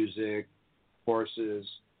 music, horses,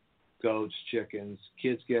 goats, chickens.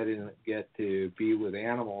 Kids get to be with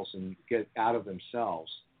animals and get out of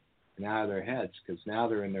themselves and out of their heads, because now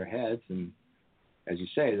they're in their heads. And as you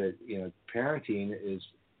say, that parenting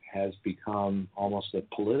has become almost a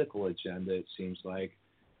political agenda, it seems like,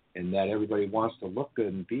 and that everybody wants to look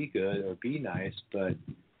good and be good or be nice, but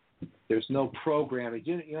there's no programming.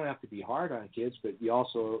 You don't have to be hard on kids, but you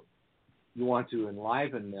want to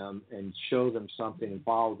enliven them and show them something and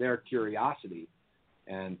follow their curiosity.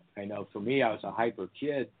 And I know for me, I was a hyper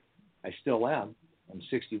kid. I still am. I'm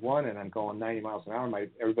 61 and I'm going 90 miles an hour.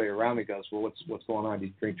 Everybody around me goes, "Well, what's going on? Do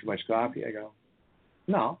you drink too much coffee?" I go,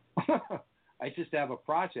 "No, I just have a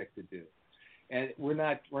project to do." And we're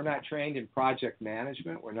not trained in project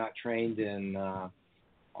management. We're not trained in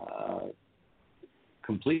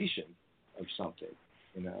completion of something,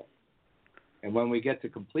 And when we get to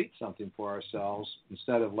complete something for ourselves,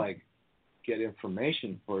 instead of get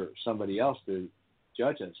information for somebody else to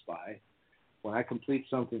judge us by, when I complete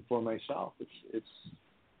something for myself,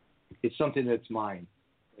 it's something that's mine,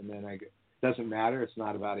 and then it doesn't matter. It's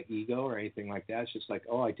not about an ego or anything like that. It's just like,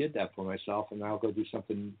 oh, I did that for myself, and now I'll go do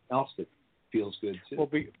something else that feels good too. Well,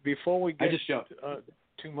 before we get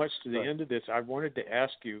too much to the Sure. end of this, I wanted to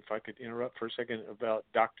ask you, if I could interrupt for a second, about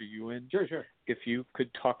Dr. Yuen. Sure. If you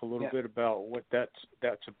could talk a little bit about what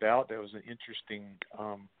that's about. That was an interesting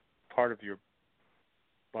part of your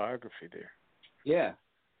biography there. Yeah.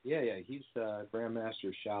 He's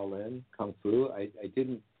Grandmaster Shaolin Kung Fu. I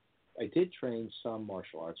did train some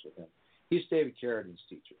martial arts with him. He's David Carradine's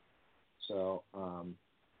teacher. So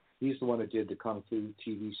he's the one that did the Kung Fu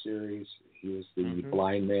TV series. He was the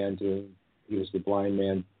blind man he was the blind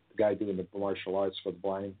man, the guy doing the martial arts for the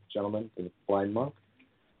blind gentleman, the blind monk.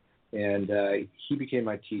 And he became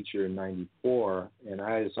my teacher in '94, and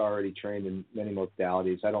I was already trained in many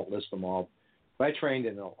modalities. I don't list them all, but I trained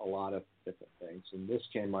in a lot of different things. And this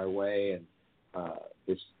came my way, and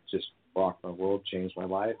it's just rocked my world, changed my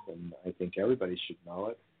life, and I think everybody should know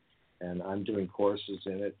it. And I'm doing courses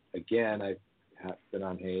in it. Again, I've been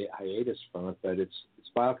on hiatus from it, but it's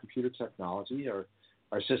biocomputer technology.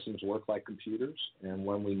 Our systems work like computers, and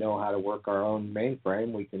when we know how to work our own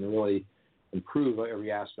mainframe, we can really improve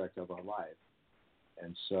every aspect of our life.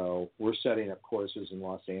 And so we're setting up courses in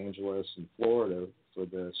Los Angeles and Florida for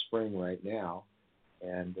the spring right now.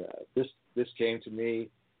 And this came to me.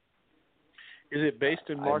 Is it based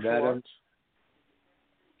in martial arts?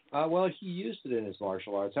 Well, he used it in his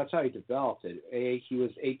martial arts. That's how he developed it. He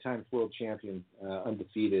was 8-time world champion,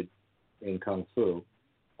 undefeated in Kung Fu.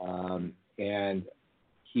 And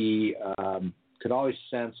he could always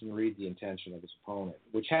sense and read the intention of his opponent,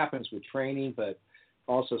 which happens with training, but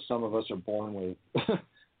also some of us are born with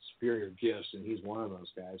superior gifts, and he's one of those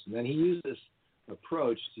guys. And then he used this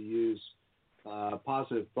approach to use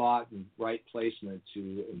positive thought and right placement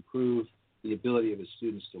to improve the ability of his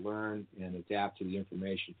students to learn and adapt to the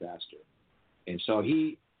information faster. And so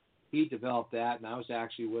he developed that, and I was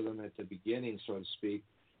actually with him at the beginning, so to speak.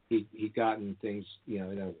 He'd gotten things,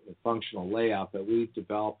 in a functional layout, but we've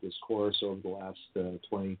developed this course over the last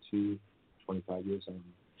 22, 25 years.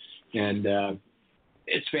 And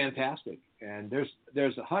it's fantastic. And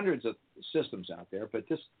there's hundreds of systems out there, but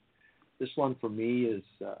this one for me is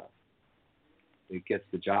it gets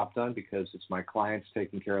the job done because it's my clients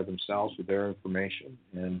taking care of themselves with their information.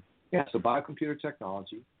 And so biocomputer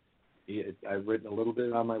technology. I've written a little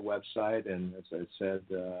bit on my website, and as I said,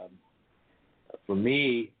 for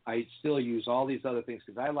me, I still use all these other things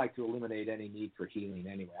because I like to eliminate any need for healing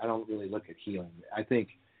anyway. I don't really look at healing. I think,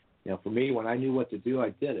 for me, when I knew what to do,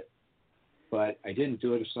 I did it. But I didn't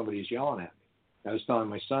do it if somebody's yelling at me. I was telling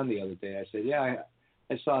my son the other day, I said,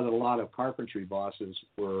 I saw that a lot of carpentry bosses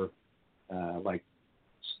were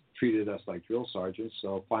treated us like drill sergeants.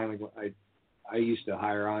 So finally, I used to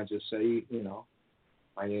hire on, just say,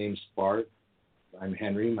 my name's Bart. I'm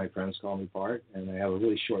Henry. My friends call me Bart, and I have a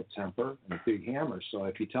really short temper and a big hammer. So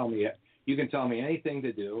if you can tell me anything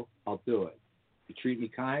to do, I'll do it. If you treat me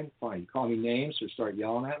kind, fine. You call me names or start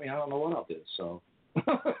yelling at me, I don't know what I'll do. So,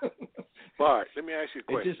 Bart, let me ask you a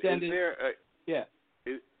question.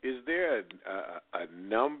 Is there a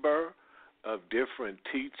number of different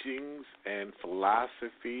teachings and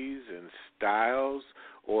philosophies and styles,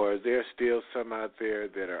 or is there still some out there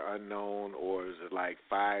that are unknown, or is it like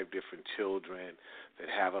 5 different children that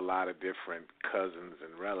have a lot of different cousins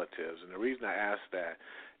and relatives? And the reason I ask that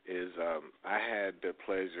is I had the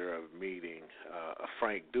pleasure of meeting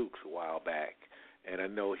Frank Dukes a while back, and I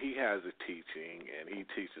know he has a teaching, and he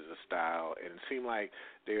teaches a style, and it seems like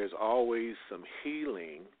there's always some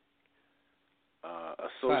healing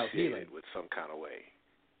associated with some kind of way.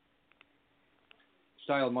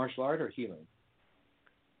 Style of martial art or healing?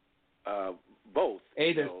 Both.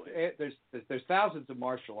 There's thousands of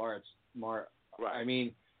martial arts. Right. I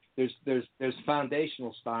mean, there's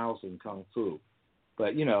foundational styles in Kung Fu,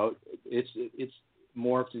 but it's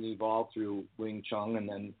morphed and evolved through Wing Chun and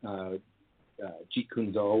then Jeet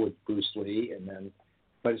Kune Do with Bruce Lee,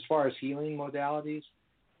 but as far as healing modalities,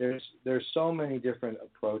 there's so many different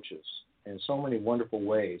approaches and so many wonderful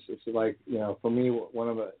ways. It's like, for me, one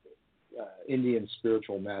of the Indian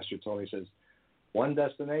spiritual master told me, he says, one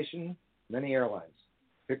destination, many airlines.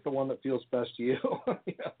 Pick the one that feels best to you.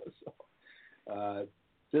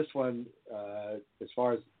 This one, as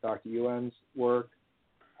far as Dr. Yuan's work,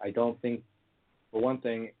 I don't think, for one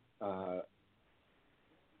thing,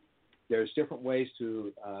 there's different ways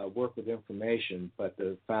to work with information, but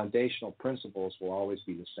the foundational principles will always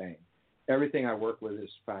be the same. Everything I work with is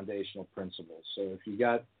foundational principles. So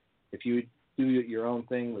if you do your own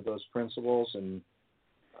thing with those principles and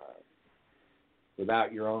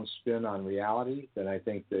without your own spin on reality, then I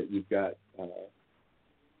think that you've got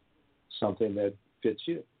something that fits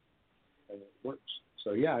you and it works.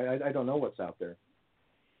 So yeah, I don't know what's out there.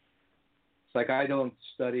 It's like I don't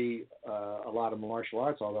study a lot of martial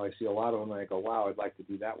arts, although I see a lot of them and I go, wow, I'd like to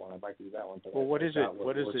do that one. I'd like to do that one. Well, what is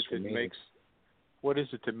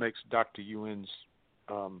it that makes Dr. Yuan's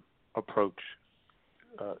approach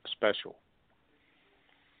special?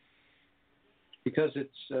 Because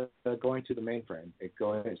it's going to the mainframe. It's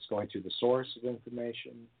going to the source of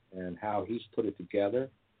information and how he's put it together,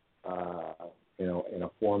 in a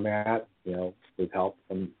format, with help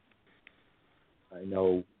from. I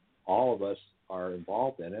know all of us are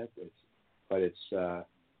involved in it, but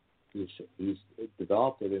he's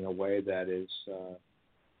developed it in a way that is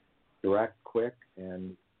direct, quick,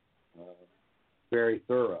 and very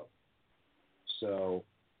thorough. So.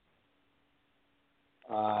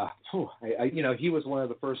 He was one of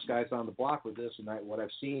the first guys on the block with this, and what I've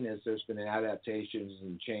seen is there's been adaptations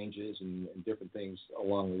and changes and different things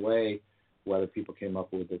along the way, whether people came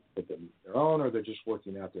up with their own or they're just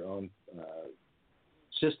working out their own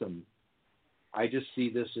system. I just see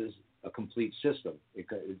this as a complete system.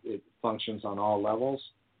 It functions on all levels,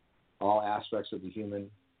 all aspects of the human,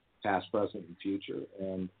 past, present, and future,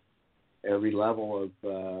 and every level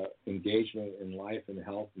of engagement in life and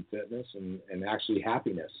health and fitness and actually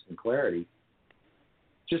happiness and clarity.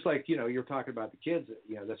 Just like, you're talking about the kids,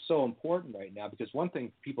 that's so important right now, because one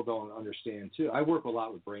thing people don't understand too, I work a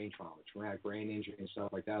lot with brain trauma, traumatic brain injury and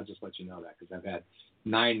stuff like that. I'll just let you know that because I've had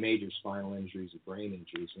 9 major spinal injuries and brain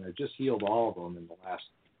injuries, and I've just healed all of them in the last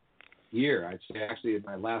year. I'd say actually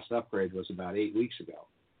my last upgrade was about 8 weeks ago.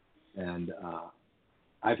 And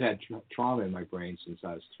I've had trauma in my brain since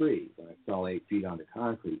I was 3, when I fell 8 feet onto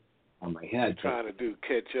concrete on my head. Trying to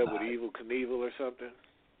catch up with Evel Knievel or something?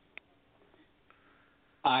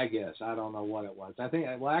 I guess. I don't know what it was. Actually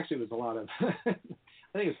it was a lot of, I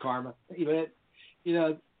think it's karma. But,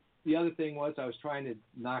 the other thing was I was trying to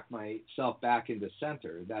knock myself back into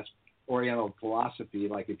center. That's Oriental philosophy.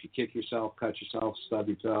 Like if you kick yourself, cut yourself, stub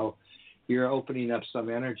your toe, you're opening up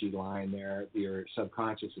some energy line there. Your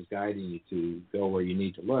subconscious is guiding you to go where you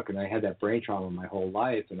need to look. And I had that brain trauma my whole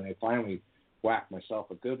life, and I finally whacked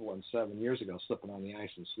myself a good one 7 years ago, slipping on the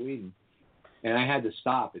ice in Sweden. And I had to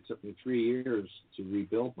stop. It took me 3 years to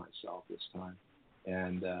rebuild myself this time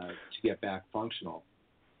and to get back functional.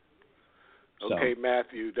 Okay, so,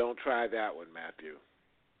 Matthew, don't try that one, Matthew.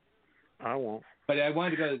 I won't. But I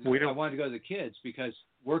wanted to go to the kids because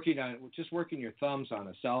working your thumbs on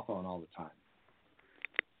a cell phone all the time,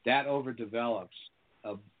 that overdevelops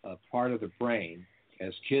a part of the brain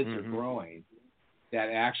as kids are growing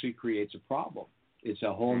that actually creates a problem. It's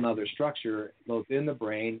a whole nother structure both in the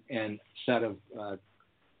brain and set of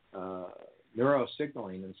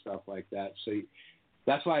neurosignaling and stuff like that. So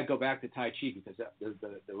that's why I go back to Tai Chi, because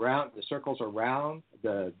the circles are round,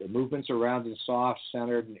 the movements are round and soft,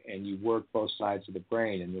 centered, and you work both sides of the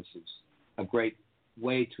brain. And this is a great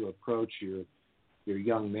way to approach your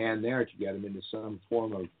young man there, to get him into some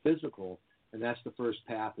form of physical. And that's the first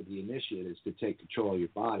path of the initiate, is to take control of your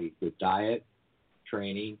body with diet,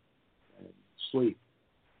 training, and sleep.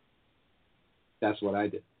 That's what I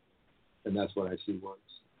did, and that's what I see works.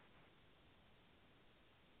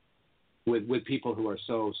 With people who are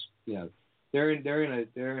so, they're in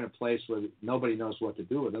a place where nobody knows what to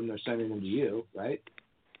do with them. They're sending them to you, right?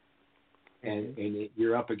 And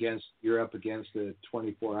you're up against the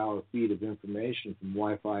 24-hour feed of information from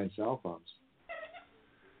Wi-Fi and cell phones.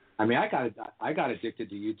 I mean, I got addicted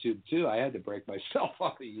to YouTube too. I had to break myself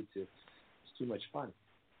off of YouTube. It's too much fun.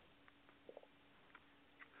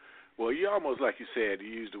 Well, you almost, like you said, you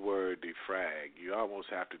used the word defrag. You almost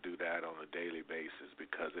have to do that on a daily basis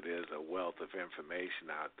because it is a wealth of information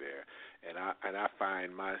out there. And I find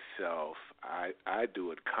myself, I do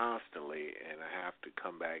it constantly, and I have to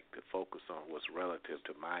come back to focus on what's relative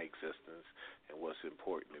to my existence and what's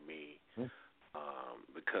important to me.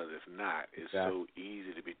 Because if not, it's so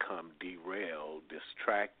easy to become derailed,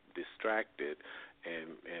 distracted,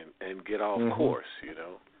 and get off course, you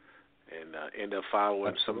know. And end up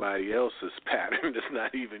following somebody else's pattern that's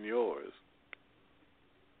not even yours.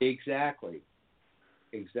 Exactly.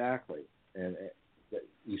 And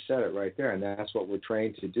you said it right there, and that's what we're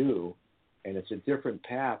trained to do. And it's a different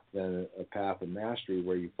path than a path of mastery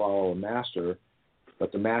where you follow a master,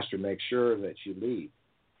 but the master makes sure that you leave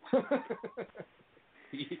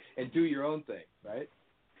and do your own thing, right?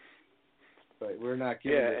 But we're not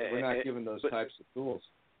given those types of tools.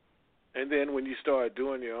 And then when you start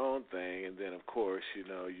doing your own thing, and then, of course, you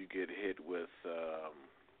know, you get hit with,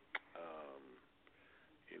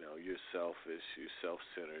 you know, you're selfish, you're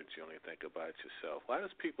self-centered, you only think about yourself. Why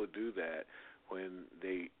does people do that when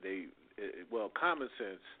well, common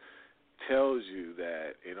sense tells you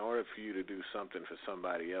that in order for you to do something for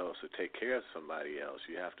somebody else or take care of somebody else,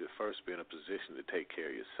 you have to first be in a position to take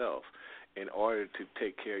care of yourself. In order to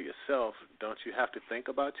take care of yourself, don't you have to think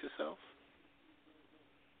about yourself?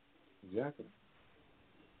 Exactly.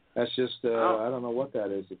 That's just I don't know what that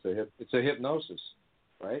is. It's a hypnosis,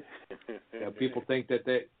 right? You know, people think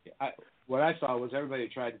that what I saw was everybody who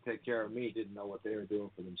tried to take care of me didn't know what they were doing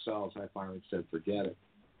for themselves. I finally said, forget it.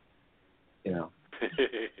 You know.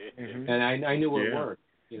 And I knew it worked.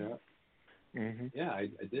 You know. Yeah, I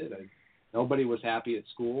did. Nobody was happy at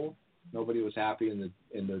school. Nobody was happy in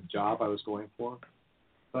the job I was going for.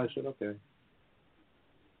 So I said, okay.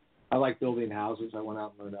 I like building houses. I went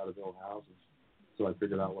out and learned how to build houses, so I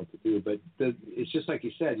figured out what to do. But it's just like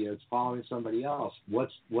you said, you know, it's following somebody else.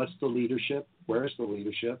 What's the leadership? Where's the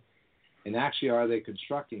leadership? And actually, are they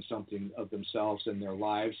constructing something of themselves and their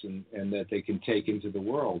lives, and that they can take into the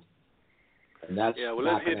world? And that's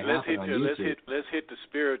not going to happen on YouTube. Let's hit the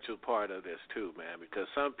spiritual part of this too, man, because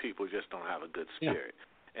some people just don't have a good spirit. Yeah.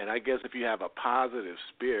 And I guess if you have a positive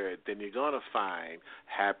spirit, then you're going to find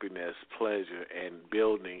happiness, pleasure, and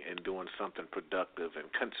building and doing something productive and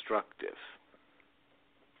constructive.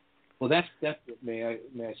 Well, that's may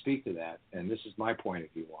I speak to that? And this is my point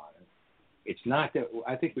of view on it. It's not that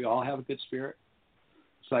I think we all have a good spirit.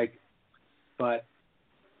 It's like, but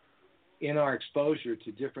in our exposure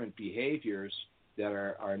to different behaviors that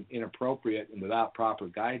are inappropriate and without proper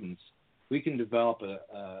guidance, we can develop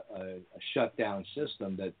a shutdown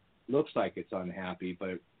system that looks like it's unhappy,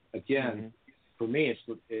 but again, for me,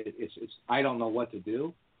 it's I don't know what to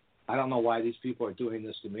do. I don't know why these people are doing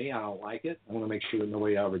this to me. I don't like it. I want to make sure that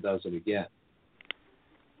nobody ever does it again.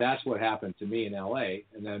 That's what happened to me in L.A.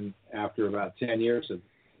 And then after about 10 years of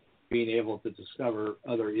being able to discover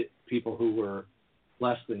other people who were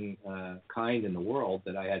less than kind in the world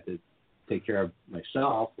that I had to take care of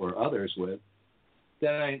myself or others with,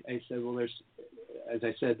 then I said, well, as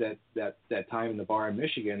I said, that time in the bar in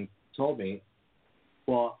Michigan told me,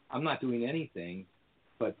 well, I'm not doing anything,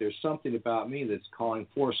 but there's something about me that's calling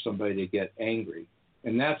for somebody to get angry.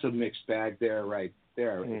 And that's a mixed bag there, right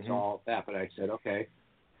there. It's all that. But I said, okay,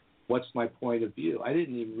 what's my point of view? I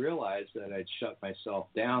didn't even realize that I'd shut myself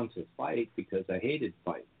down to fight because I hated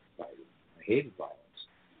fighting. I hated violence.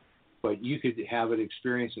 But you could have an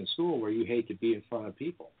experience in school where you hate to be in front of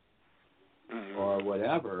people. Or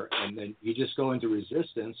whatever, and then you just go into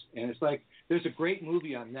resistance. And it's like, there's a great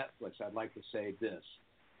movie on Netflix. I'd like to say this.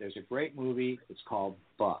 There's a great movie. It's called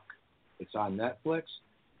Buck. It's on Netflix.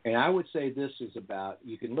 And I would say this is about,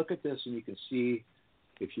 you can look at this and you can see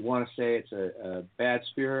if you want to say it's a bad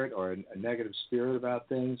spirit or a negative spirit about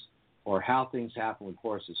things, or how things happen with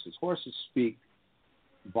horses. Because horses speak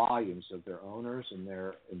volumes of their owners and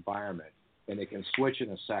their environment, and they can switch in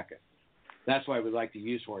a second. That's why we like to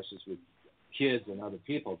use horses with kids and other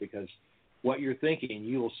people, because what you're thinking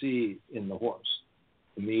you will see in the horse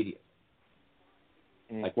immediately.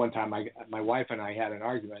 Like one time my wife and I had an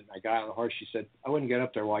argument. I got on the horse. She said, I wouldn't get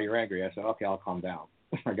up there while you're angry. I said, okay, I'll calm down.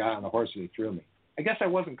 I got on the horse and he threw me. I guess I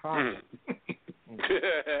wasn't calm.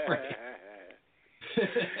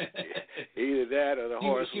 Either that or the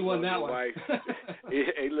horse she was won on that your one. wife.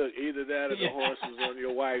 Hey, look, either that or the horse was on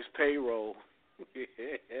your wife's payroll. She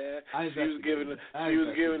was giving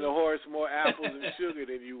the horse more apples and sugar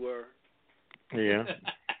than you were. Yeah.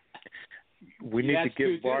 We need to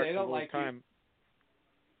give Bart a little time.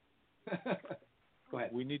 Go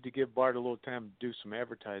ahead. We need to give Bart a little time to do some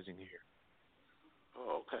advertising here.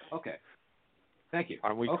 Oh, okay. Okay. Thank you.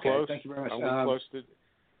 Are we okay, close? Thank you very much. Are we close to?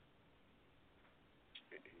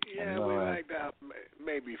 Yeah, we like that.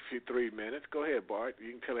 Maybe 3 minutes. Go ahead, Bart.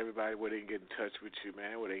 You can tell everybody where they can get in touch with you,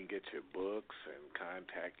 man, where they can get your books and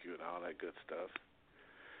contact you and all that good stuff.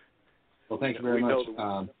 Well, thank you very much.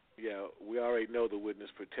 Yeah, we already know the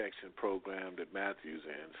witness protection program that Matthew's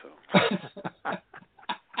in, so.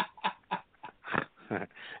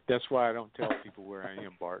 That's why I don't tell people where I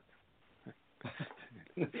am, Bart.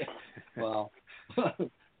 Well,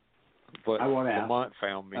 but I won't ask. Lamont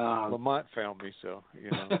found me. Lamont found me, so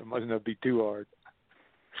it must not be too hard.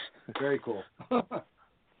 Very cool.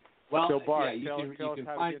 Well, so Bart, you tell can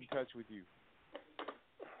us how to get in touch with you.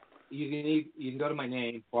 You can go to my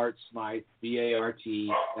name, Bart Smythe, BartSmy,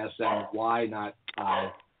 not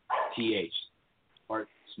ITH,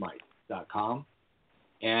 BartSmythe.com,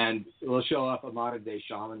 and it'll show up a Modern Day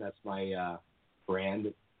Shaman. That's my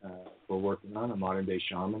brand we're working on, a Modern Day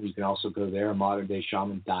Shaman. You can also go there,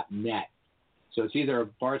 moderndayShaman.net. So it's either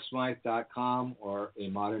BartSmythe.com or a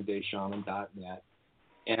moderndayShaman.net.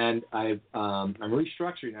 And I'm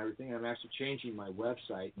restructuring everything. I'm actually changing my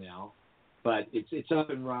website now, but it's up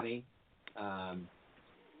and running. I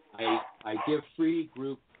give free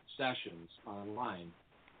group sessions online,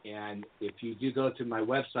 and if you do go to my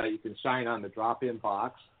website, you can sign on the drop-in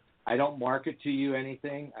box. I don't market to you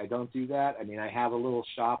anything. I don't do that. I mean, I have a little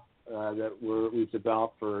shop that we've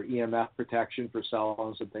developed for EMF protection for cell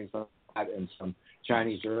phones and things like that, and some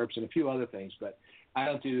Chinese herbs and a few other things, but I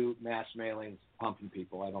don't do mass mailings pumping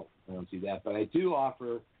people. I don't do that. But I do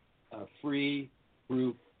offer a free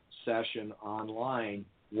group session online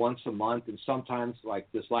once a month, and sometimes, like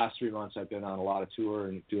this last 3 months, I've been on a lot of tour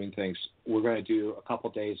and doing things. We're going to do a couple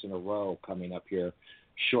days in a row coming up here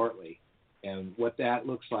shortly. And what that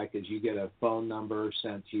looks like is you get a phone number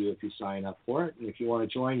sent to you if you sign up for it. And if you want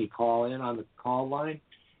to join, you call in on the call line,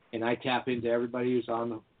 and I tap into everybody who's on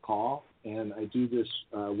the call, and I do this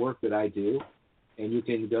work that I do. And you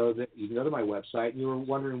can go to my website. And you were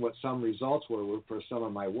wondering what some results were for some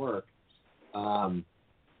of my work. I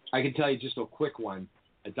can tell you just a quick one.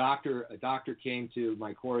 A doctor came to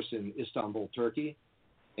my course in Istanbul, Turkey,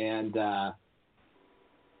 and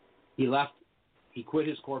he quit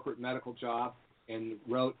his corporate medical job and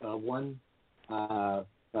wrote a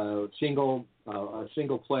single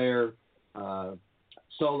player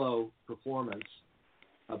solo performance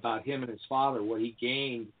about him and his father, what he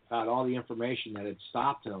gained about all the information that had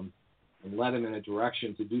stopped him and led him in a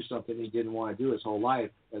direction to do something he didn't want to do his whole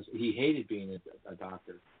life, as he hated being a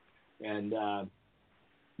doctor. And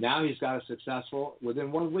now he's got a successful,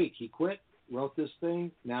 within 1 week, he quit, wrote this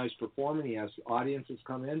thing, now he's performing, he has audiences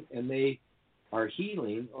come in, and they are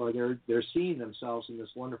healing, or they're seeing themselves in this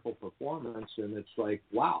wonderful performance, and it's like,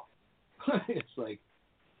 wow. It's like,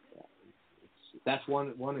 that's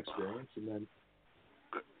one experience. And then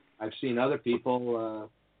I've seen other people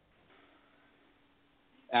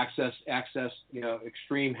access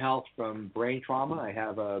extreme health from brain trauma. I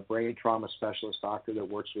have a brain trauma specialist doctor that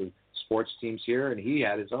works with sports teams here, and he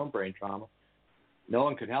had his own brain trauma. No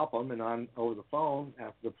one could help him, and over the phone,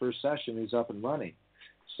 after the first session, he's up and running.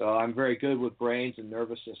 So I'm very good with brains and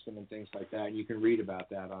nervous system and things like that, and you can read about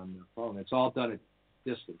that on the phone. It's all done at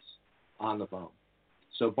distance on the phone.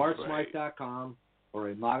 So BartSmythe.com or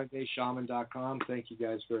at moderndayShaman.com. Thank you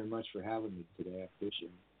guys very much for having me today. I appreciate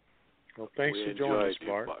it. Well, thanks for joining us,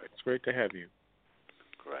 Bart. It's great to have you.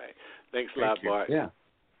 Great. Thanks a lot, Bart. Yeah.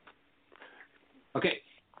 Okay.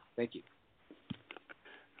 Thank you.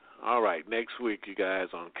 All right. Next week, you guys,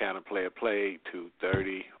 on Counter Player Play,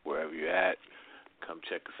 2:30, wherever you're at. Come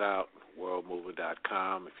check us out,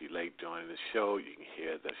 worldmoving.com. If you're late joining the show, you can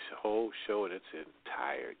hear the whole show in its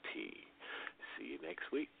entirety. See you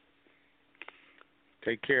next week.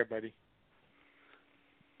 Take care, buddy.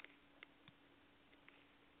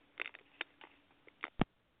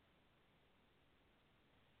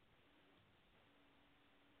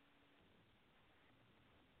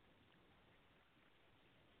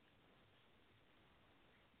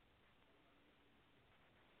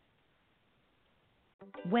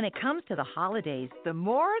 When it comes to the holidays, the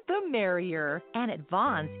more the merrier. And at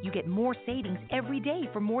Vons, you get more savings every day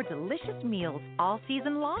for more delicious meals all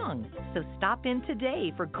season long. So stop in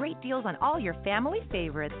today for great deals on all your family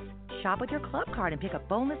favorites. Shop with your club card and pick up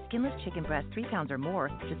boneless, skinless chicken breast, 3 pounds or more,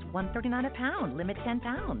 just $1.39 a pound, limit 10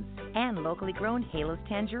 pounds. And locally grown Halos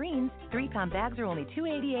tangerines, 3-pound bags are only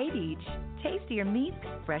 $2.88 each. Tastier meats,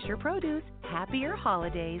 fresher produce, happier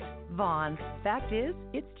holidays. Vons. Fact is,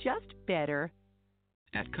 it's just better.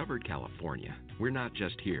 At Covered California, we're not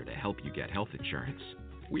just here to help you get health insurance.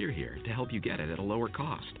 We're here to help you get it at a lower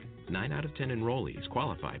cost. 9 out of 10 enrollees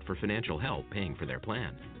qualified for financial help paying for their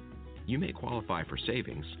plan. You may qualify for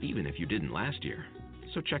savings even if you didn't last year.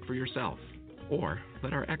 So check for yourself. Or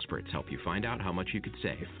let our experts help you find out how much you could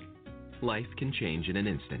save. Life can change in an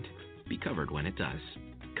instant. Be covered when it does.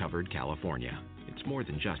 Covered California. It's more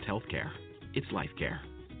than just health care. It's life care.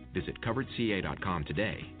 Visit coveredca.com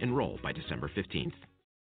today. Enroll by December 15th.